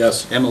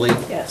 Yes. Emily?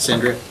 Yes.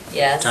 Sandra?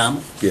 Yes.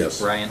 Tom? Yes.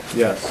 Bryan?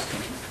 Yes.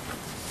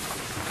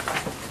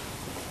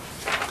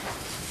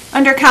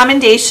 Under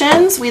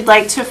commendations, we'd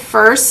like to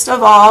first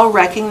of all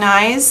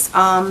recognize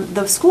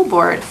the school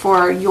board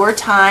for your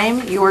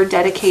time, your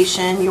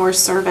dedication, your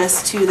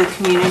service to the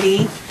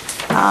community.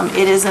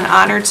 It is an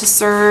honor to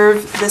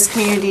serve this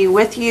community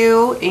with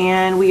you,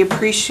 and we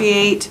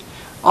appreciate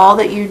all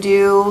that you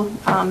do.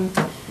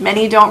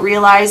 Many don't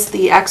realize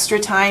the extra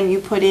time you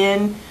put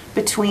in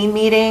between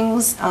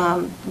meetings,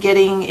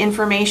 getting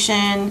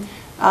information,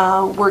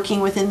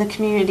 working within the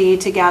community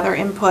to gather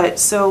input.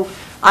 So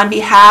on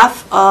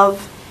behalf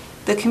of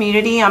the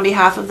community, on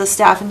behalf of the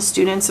staff and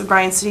students of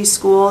Bryan City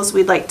Schools,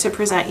 we'd like to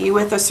present you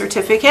with a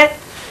certificate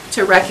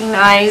to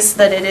recognize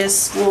that it is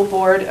School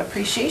Board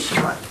Appreciation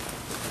Month.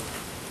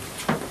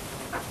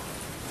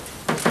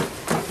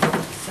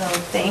 So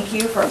thank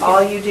you for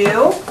all you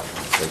do.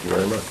 Thank you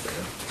very much,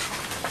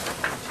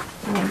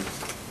 man.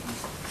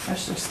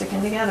 Gosh, they're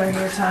sticking together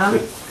here, Tom.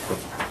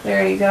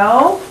 There you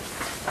go.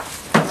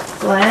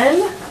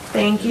 Glenn,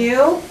 thank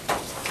you.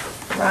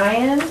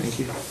 Ryan. Thank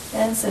you.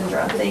 And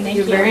Sindra, thank Thank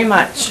you you. very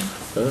much.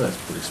 Oh, that's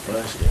pretty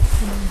splashy.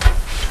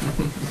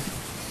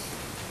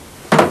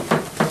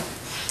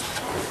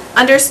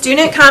 Under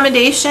student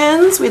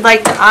commendations, we'd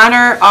like to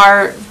honor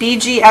our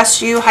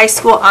BGSU High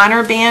School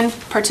Honor Band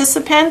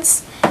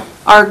participants,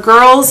 our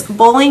girls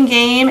bowling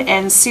game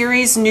and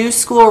series new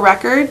school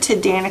record to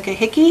Danica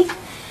Hickey,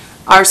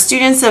 our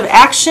Students of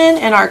Action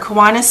and our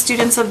Kiwanis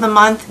Students of the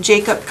Month,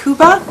 Jacob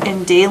Kuba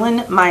and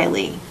Dalen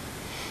Miley.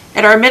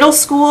 At our middle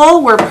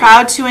school, we're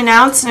proud to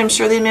announce, and I'm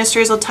sure the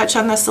administrators will touch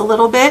on this a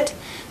little bit,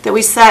 that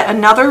we set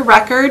another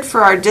record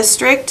for our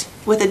district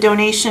with a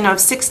donation of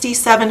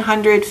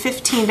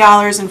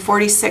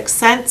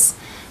 $6,715.46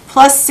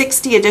 plus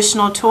 60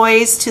 additional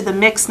toys to the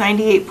Mix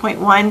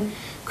 98.1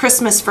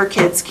 Christmas for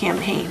Kids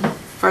campaign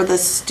for the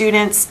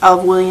students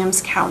of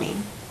Williams County.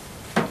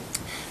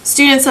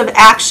 Students of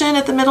Action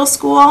at the middle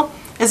school,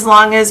 as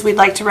long as we'd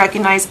like to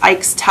recognize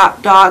Ike's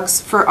Top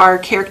Dogs for our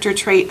character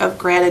trait of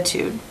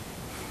gratitude.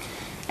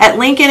 At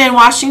Lincoln and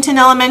Washington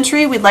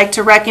Elementary, we'd like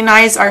to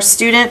recognize our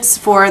students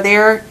for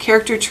their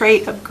character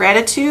trait of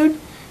gratitude,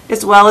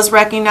 as well as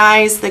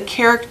recognize the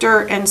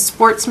character and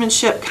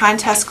sportsmanship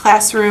contest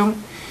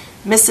classroom,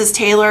 Mrs.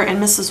 Taylor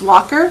and Mrs.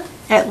 Walker.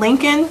 At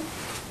Lincoln,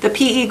 the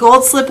PE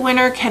Gold Slip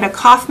winner, Kenna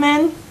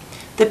Kaufman,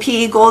 the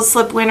PE Gold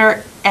Slip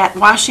winner at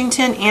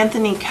Washington,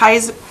 Anthony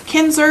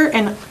Kinzer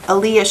and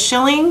Aaliyah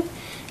Schilling,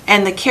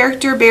 and the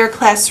Character Bear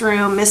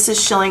classroom,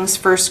 Mrs. Schilling's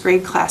first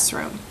grade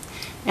classroom.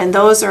 And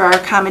those are our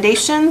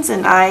commendations,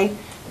 and I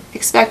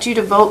expect you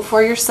to vote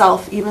for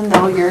yourself, even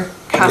though your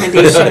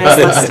commendation is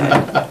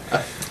listed.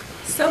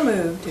 So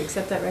moved to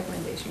accept that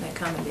recommendation, that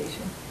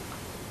commendation.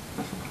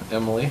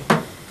 Emily?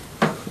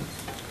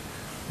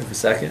 Have a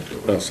second?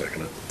 I'll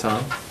second it.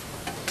 Tom?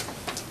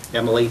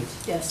 Emily?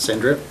 Yes.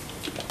 Sandra?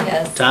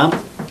 Yes.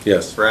 Tom?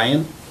 Yes.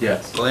 Brian?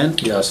 Yes. Glenn?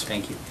 Yes.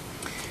 Thank you.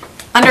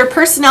 Under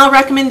personnel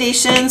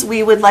recommendations,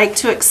 we would like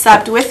to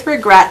accept with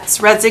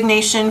regrets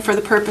resignation for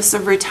the purpose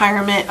of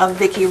retirement of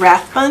Vicki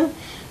Rathbun.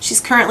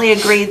 She's currently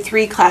a grade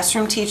 3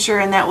 classroom teacher,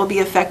 and that will be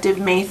effective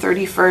May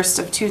 31st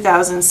of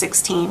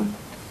 2016.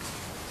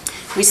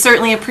 We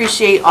certainly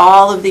appreciate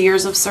all of the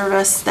years of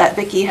service that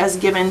Vicki has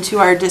given to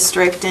our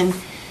district, and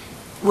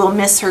we'll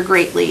miss her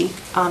greatly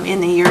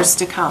in the years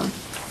to come.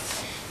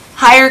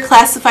 Higher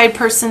classified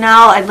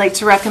personnel, I'd like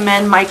to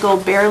recommend Michael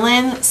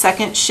Berlin,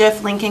 second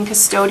shift Lincoln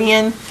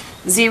custodian,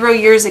 0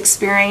 years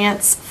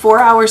experience, 4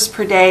 hours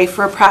per day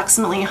for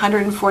approximately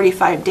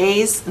 145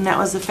 days, and that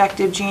was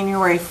effective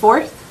January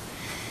 4th.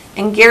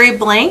 And Gary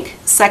Blank,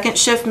 second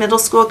shift middle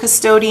school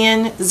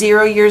custodian,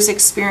 0 years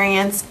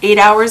experience, 8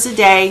 hours a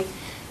day,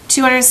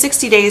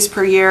 260 days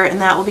per year,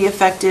 and that will be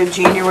effective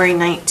January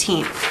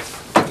 19th.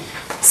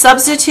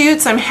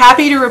 Substitutes, I'm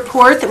happy to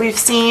report that we've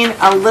seen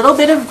a little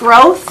bit of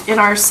growth in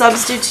our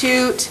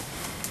substitute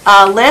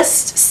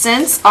list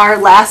since our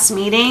last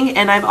meeting,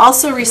 and I've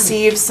also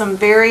received some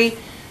very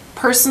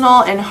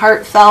personal and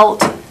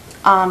heartfelt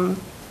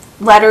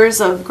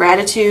letters of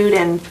gratitude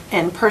and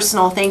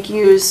personal thank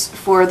yous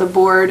for the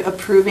board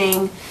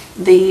approving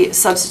the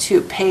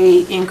substitute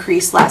pay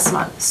increase last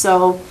month.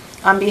 So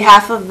on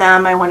behalf of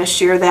them, I want to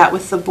share that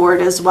with the board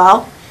as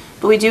well.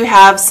 But we do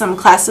have some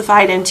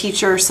classified and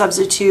teacher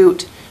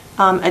substitute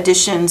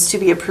additions to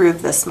be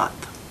approved this month.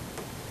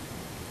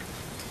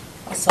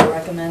 Also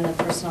recommend the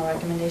personal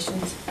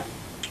recommendations.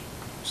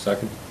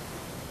 Second?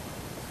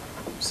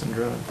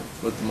 Sandra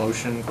with the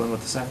motion, Glenn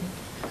with the second?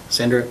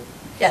 Sandra?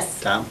 Yes.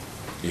 Tom?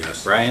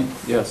 Yes. Brian?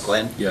 Yes.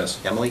 Glenn? Yes.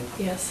 Emily?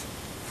 Yes.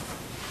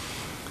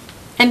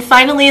 And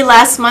finally,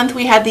 last month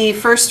we had the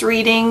first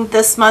reading.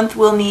 This month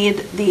we'll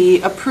need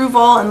the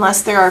approval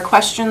unless there are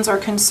questions or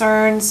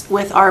concerns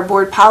with our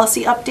board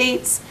policy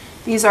updates.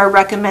 These are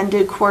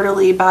recommended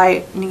quarterly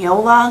by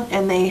Neola,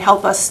 and they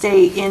help us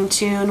stay in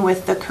tune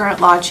with the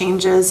current law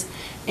changes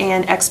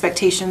and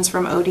expectations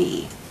from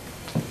ODE.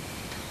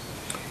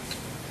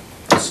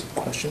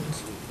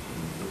 Questions?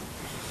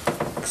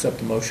 Accept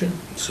the motion?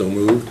 So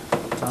moved?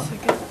 Tom?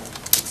 Second.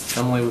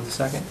 Emily with the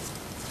second?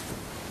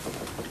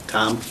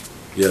 Tom?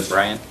 Yes.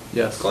 Brian?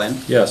 Yes.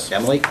 Glenn? Yes.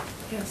 Emily?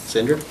 Yes.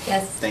 Sandra?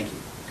 Yes. Thank you.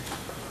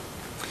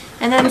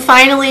 And then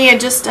finally,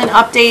 just an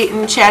update,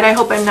 and Chad, I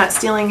hope I'm not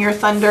stealing your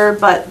thunder,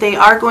 but they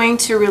are going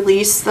to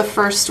release the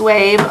first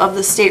wave of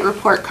the state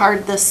report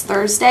card this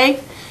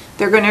Thursday.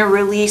 They're going to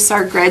release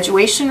our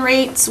graduation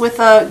rates with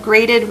a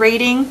graded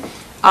rating.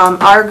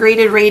 Our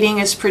graded rating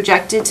is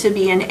projected to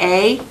be an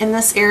A in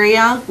this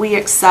area. We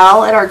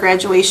excel at our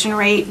graduation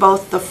rate,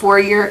 both the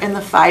 4-year and the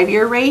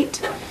 5-year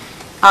rate.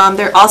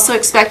 They're also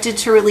expected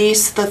to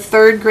release the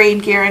 3rd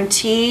grade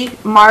guarantee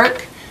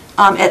mark.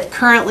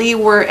 Currently,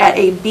 we're at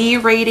a B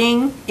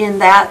rating in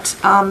that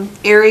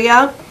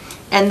area.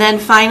 And then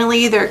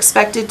finally, they're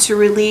expected to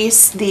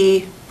release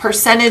the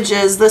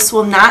percentages. This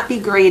will not be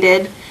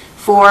graded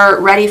for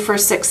Ready for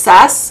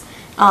Success.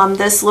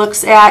 This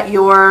looks at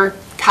your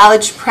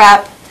college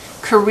prep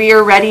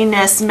career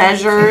readiness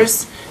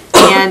measures.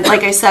 And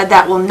like I said,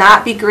 that will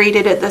not be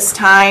graded at this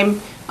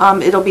time.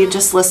 It'll be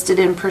just listed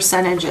in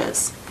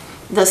percentages.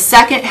 The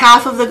second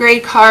half of the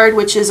grade card,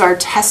 which is our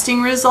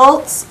testing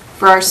results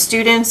for our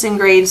students in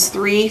grades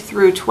 3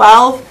 through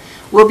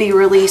 12, will be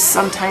released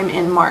sometime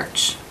in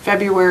March,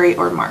 February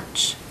or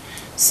March.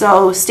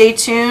 So stay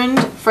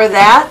tuned for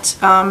that.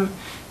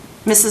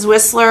 Mrs.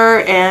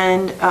 Whistler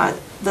and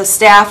the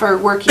staff are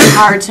working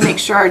hard to make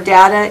sure our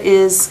data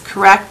is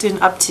correct and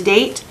up to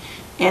date.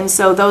 And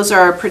so those are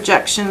our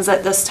projections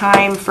at this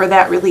time for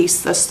that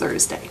release this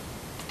Thursday.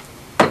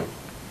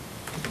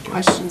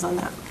 Questions on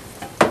that?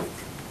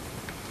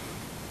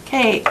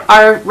 Okay,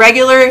 our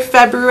regular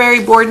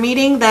February board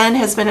meeting then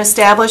has been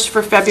established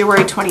for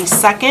February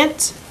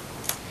 22nd.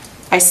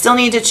 I still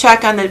need to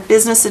check on the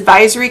Business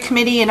Advisory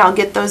Committee, and I'll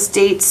get those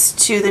dates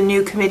to the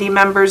new committee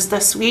members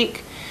this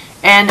week.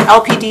 And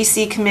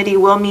LPDC Committee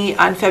will meet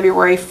on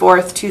February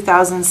 4th,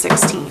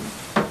 2016.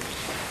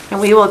 And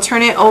we will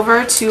turn it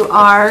over to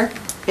our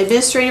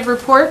administrative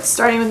reports,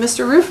 starting with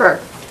Mr.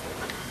 Rufer.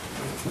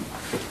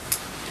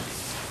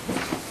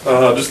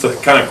 Just a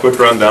kind of quick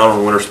rundown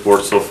on winter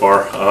sports so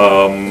far.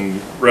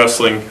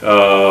 Wrestling,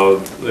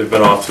 they've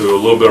been off to a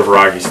little bit of a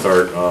rocky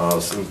start.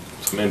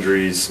 Some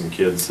injuries, some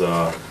kids,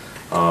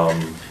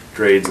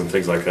 grades and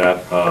things like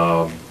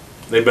that.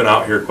 They've been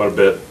out here quite a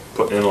bit,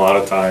 putting in a lot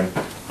of time.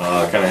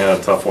 Kind of had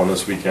a tough one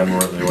this weekend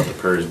where they went to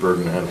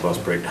Perrysburg and had a bus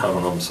breakdown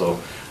on them. So,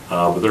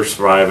 but they're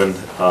surviving,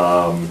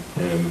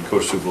 and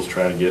Coach Supel's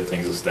trying to get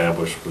things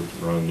established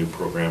with running a new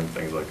program and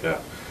things like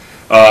that.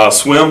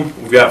 Swim,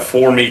 we've got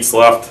 4 meets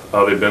left.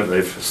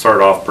 They've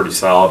started off pretty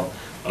solid.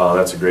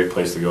 That's a great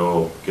place to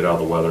go, get out of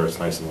the weather. It's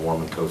nice and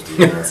warm and toasty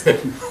in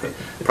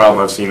there.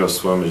 Problem I've seen with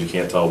swim is you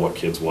can't tell what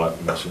kid's what,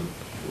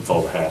 with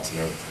all the hats and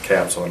everything,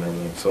 caps on and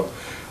everything. So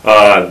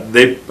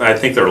I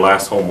think their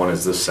last home one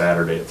is this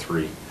Saturday at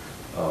 3.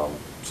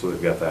 So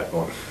they've got that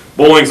going.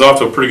 Bowling's off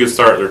to a pretty good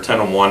start. They're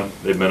 10-1.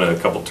 They've been in a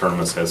couple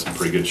tournaments, had some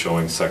pretty good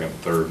showings, 2nd,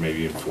 3rd,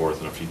 maybe even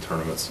 4th in a few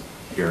tournaments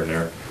here and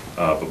there.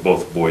 But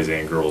both boys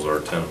and girls are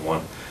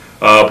 10-1.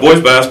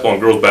 Boys basketball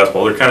and girls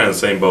basketball, they're kind of in the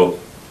same boat.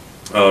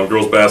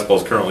 Girls basketball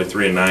is currently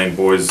 3-9.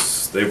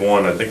 Boys, they've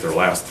won, I think, their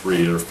last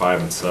 3. They're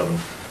 5-7.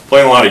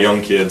 Playing a lot of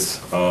young kids.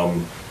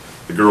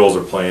 The girls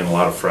are playing a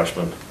lot of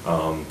freshmen.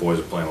 Boys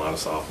are playing a lot of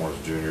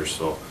sophomores, juniors.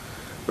 So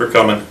they're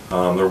coming.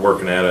 They're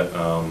working at it.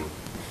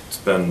 It's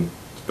been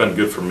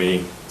good for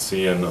me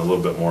seeing a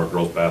little bit more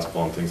girls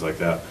basketball and things like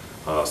that.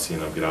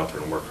 Seeing them get out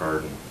there and work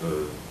hard.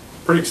 And,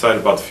 pretty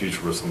excited about the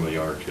future with some of the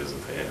younger kids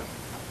that they have.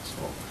 So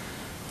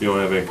if you don't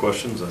have any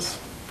questions, that's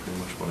pretty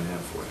much what I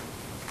have for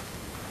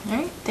you.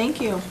 All right,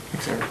 thank you.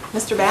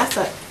 Mr.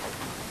 Bassett.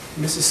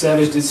 Mrs.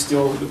 Savage did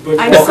steal the book.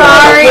 I'm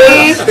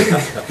sorry.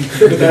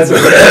 But that's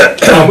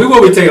okay. We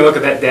will be taking a look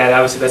at that data.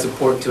 Obviously, that's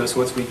important to us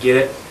once we get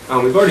it.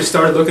 We've already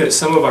started looking at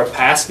some of our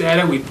past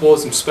data. We pulled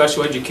some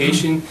special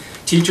education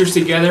teachers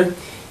together,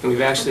 and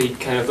we've actually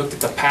kind of looked at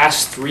the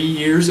past 3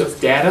 years of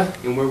data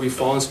and where we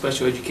fall in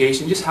special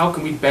education. Just how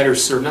can we better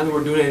serve? Not that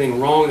we're doing anything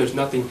wrong. There's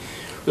nothing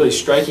really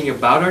striking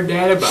about our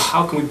data, but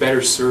how can we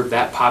better serve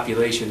that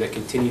population that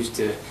continues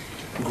to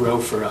grow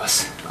for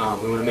us?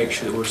 We want to make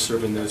sure that we're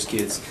serving those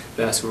kids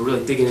best. We're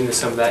really digging into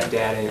some of that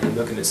data and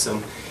looking at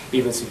some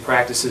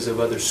practices of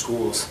other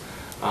schools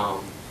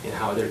and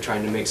how they're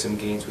trying to make some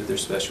gains with their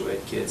special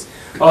ed kids.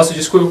 Also,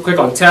 just quick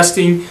on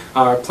testing.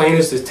 Our plan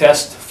is to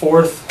test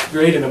 4th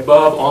grade and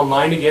above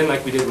online again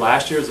like we did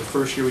last year. It was the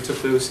first year we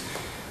took those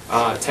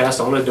tests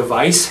on a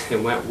device. It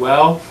went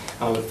well.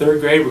 The 3rd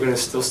grade, we're going to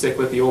still stick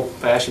with the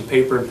old-fashioned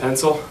paper and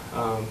pencil.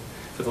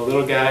 For the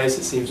little guys,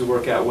 it seems to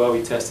work out well.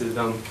 We tested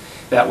them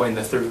that way in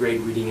the 3rd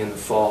grade reading in the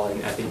fall,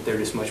 and I think they're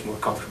just much more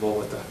comfortable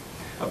with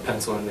a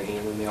pencil in the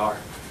hand than they are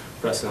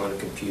pressing on a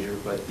computer.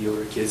 But the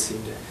older kids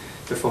seem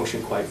to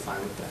function quite fine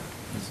with that.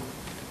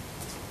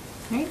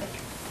 Great.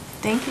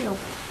 Thank you.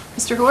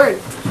 Mr. Horde.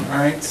 All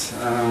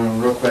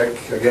right, real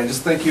quick, again,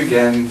 just thank you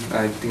again.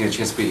 I didn't get a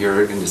chance to be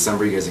here in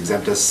December. You guys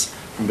exempt us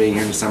from being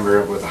here in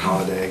December with a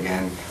holiday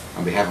again.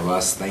 On behalf of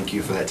us, thank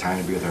you for that time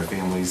to be with our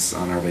families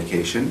on our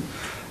vacation.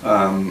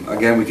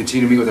 Again, we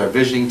continue to meet with our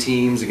visioning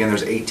teams. Again,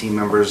 there's 18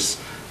 members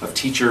of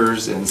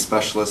teachers and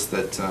specialists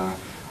that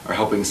are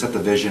helping set the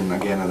vision,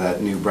 again, of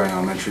that new Bryan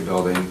Elementary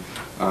building.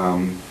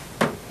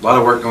 A lot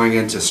of work going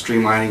into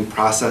streamlining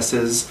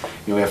processes.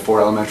 You know, we have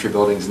 4 elementary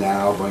buildings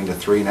now, going to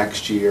 3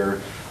 next year.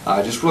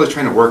 Just really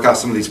trying to work out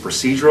some of these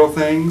procedural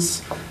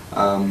things.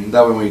 That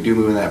way when we do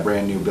move in that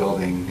brand new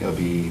building, it'll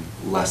be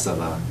less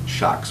of a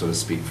shock, so to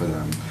speak, for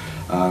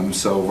them.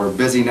 So we're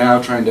busy now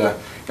trying to,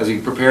 as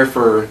we prepare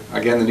for,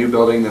 again, the new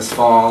building this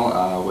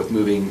fall, with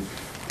moving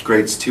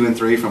grades 2 and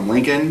 3 from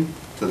Lincoln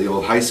to the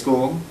old high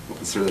school. We'll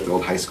consider that the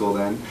old high school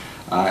then.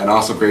 And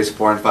also grades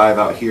 4 and 5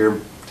 out here,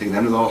 taking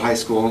them to the old high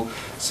school.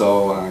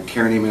 So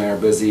Karen, Amy, and I are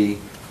busy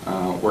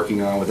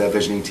working on with that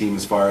visioning team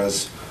as far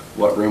as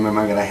what room am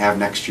I going to have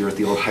next year at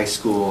the old high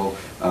school,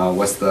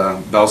 what's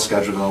the bell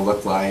schedule going to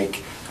look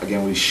like.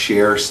 Again, we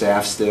share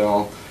staff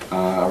still.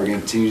 Are we going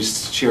to continue to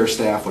share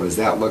staff? What does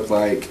that look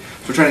like?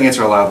 So we're trying to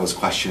answer a lot of those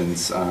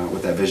questions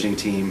with that visioning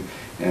team,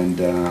 and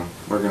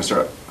we're going to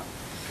start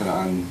kind of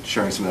on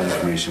sharing some of that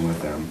information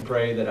with them.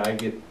 Pray that I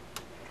get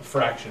a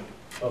fraction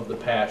of the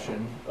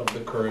passion, of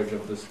the courage,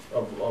 of this,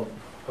 of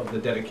the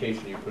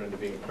dedication you put into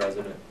being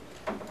president,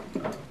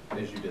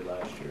 as you did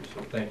last year.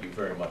 So thank you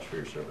very much for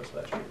your service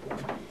last year.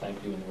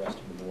 Thank you and the rest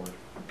of the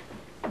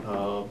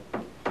board.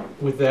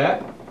 With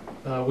that,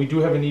 we do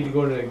have a need to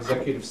go into an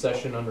executive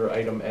session under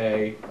item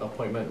A,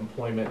 appointment,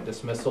 employment,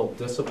 dismissal,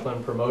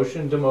 discipline,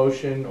 promotion,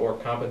 demotion, or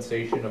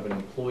compensation of an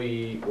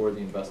employee, or the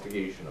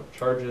investigation of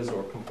charges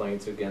or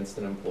complaints against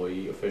an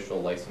employee,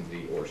 official,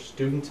 licensee, or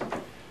student.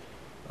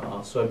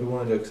 So I'd be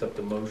willing to accept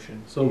the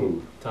motion. So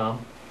moved.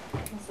 Tom?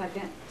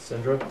 Second.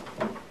 Cindra?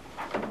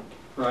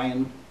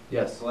 Brian,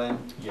 Yes. Glenn,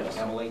 Yes.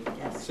 Emily,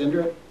 Yes.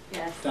 Cindra,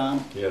 Yes.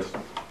 Tom. Yes.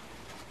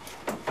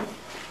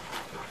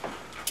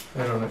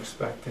 I don't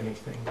expect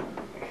anything.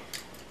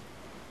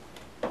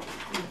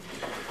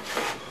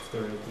 If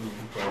there is, we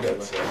can probably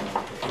That's, let them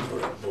know. for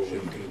that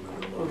bowling team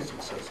and the most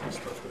success and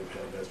stuff they've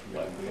had, that's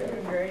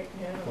really Great,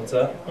 yeah. What's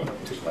that?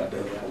 Just like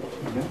that.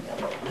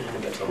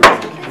 It's a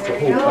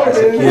whole class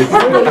of kids. It's a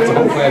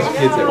whole class of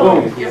kids that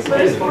Yes,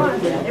 but it's fun.